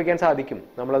ഇത് ഓർത്ത് വയ്ക്കാൻ സാധിക്കും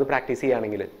നമ്മളത് പ്രാക്ടീസ്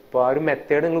ചെയ്യുകയാണെങ്കിൽ. അപ്പോൾ ആ ഒരു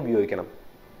മെത്തേഡ് നിങ്ങൾ ഉപയോഗിക്കണം.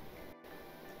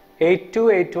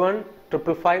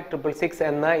 82815556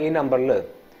 എന്ന ഈ നമ്പറിൽ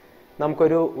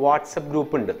നമുക്കൊരു വാട്സപ്പ്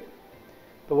ഗ്രൂപ്പ് ഉണ്ട്.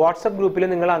 ഇപ്പോൾ വാട്സപ്പ് ഗ്രൂപ്പിൽ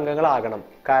നിങ്ങൾ അംഗങ്ങളാകണം.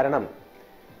 കാരണം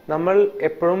നമ്മൾ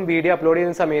എപ്പോഴും വീഡിയോ അപ്ലോഡ്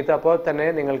ചെയ്യുന്ന സമയത്ത് അപ്പോൾ തന്നെ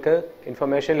നിങ്ങൾക്ക്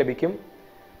ഇൻഫർമേഷൻ ലഭിക്കും.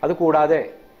 അതുകൂടാതെ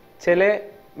ചില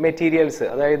മെറ്റീരിയൽസ്,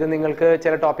 അതായത് നിങ്ങൾക്ക്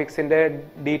ചില ടോപ്പിക്സിൻ്റെ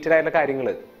ഡീറ്റെയിൽ ആയിട്ടുള്ള കാര്യങ്ങൾ,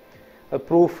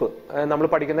 പ്രൂഫ്, നമ്മൾ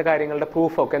പഠിക്കുന്ന കാര്യങ്ങളുടെ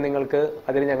പ്രൂഫൊക്കെ നിങ്ങൾക്ക്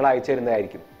അതിൽ ഞങ്ങൾ അയച്ചു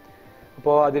തരുന്നതായിരിക്കും.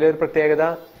 അപ്പോൾ അതിലൊരു പ്രത്യേകത,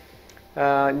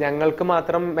 ഞങ്ങൾക്ക്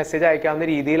മാത്രം മെസ്സേജ് അയക്കാവുന്ന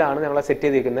രീതിയിലാണ് ഞങ്ങൾ സെറ്റ്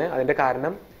ചെയ്തിരിക്കുന്നത്. അതിൻ്റെ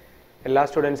കാരണം എല്ലാ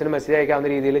സ്റ്റുഡൻസിനും മെസ്സേജ് അയക്കാവുന്ന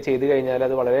രീതിയിൽ ചെയ്ത് കഴിഞ്ഞാൽ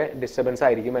അത് വളരെ ഡിസ്റ്റർബൻസ്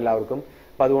ആയിരിക്കും എല്ലാവർക്കും.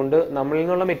 അപ്പോൾ അതുകൊണ്ട് നമ്മളിൽ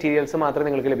നിന്നുള്ള മെറ്റീരിയൽസ് മാത്രമേ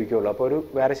നിങ്ങൾക്ക് ലഭിക്കുകയുള്ളൂ. അപ്പോൾ ഒരു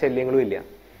വേറെ ശല്യങ്ങളും ഇല്ല.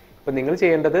 അപ്പോൾ നിങ്ങൾ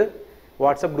ചെയ്യേണ്ടത്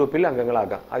വാട്സപ്പ് ഗ്രൂപ്പിൽ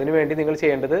അംഗങ്ങളാകാം. അതിനുവേണ്ടി നിങ്ങൾ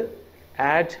ചെയ്യേണ്ടത്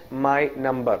ആഡ് മൈ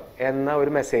നമ്പർ എന്ന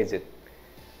ഒരു മെസ്സേജ്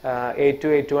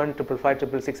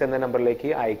 82815556 എന്ന നമ്പറിലേക്ക്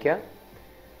അയയ്ക്കുക.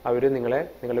 അവർ നിങ്ങളുടെ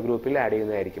ഗ്രൂപ്പിൽ ആഡ്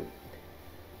ചെയ്യുന്നതായിരിക്കും.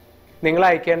 നിങ്ങൾ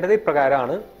അയക്കേണ്ടത്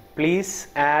ഇപ്രകാരമാണ്: പ്ലീസ്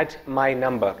ആഡ് മൈ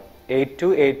നമ്പർ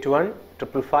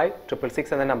 82815556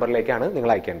 എന്ന നമ്പറിലേക്കാണ് നിങ്ങൾ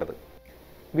അയക്കേണ്ടത്.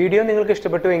 വീഡിയോ നിങ്ങൾക്ക്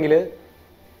ഇഷ്ടപ്പെട്ടുവെങ്കിൽ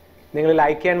നിങ്ങൾ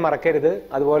ലൈക്ക് ചെയ്യാൻ മറക്കരുത്.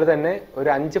 അതുപോലെ തന്നെ ഒരു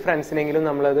 5 ഫ്രണ്ട്സിനെങ്കിലും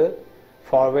നമ്മളത്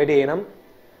ഫോർവേഡ് ചെയ്യണം.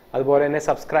 അതുപോലെ തന്നെ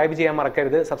സബ്സ്ക്രൈബ് ചെയ്യാൻ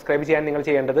മറക്കരുത്. സബ്സ്ക്രൈബ് ചെയ്യാൻ നിങ്ങൾ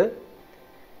ചെയ്യേണ്ടത്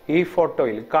ഈ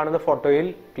കാണുന്ന ഫോട്ടോയിൽ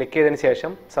ക്ലിക്ക് ചെയ്തതിന്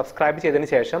ശേഷം, സബ്സ്ക്രൈബ് ചെയ്തതിന്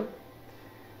ശേഷം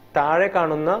താഴെ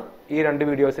കാണുന്ന ഈ 2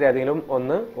 വീഡിയോസിൽ ഏതെങ്കിലും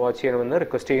ഒന്ന് വാച്ച് ചെയ്യണമെന്ന്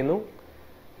റിക്വസ്റ്റ് ചെയ്യുന്നു.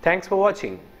 Thanks for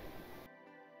watching.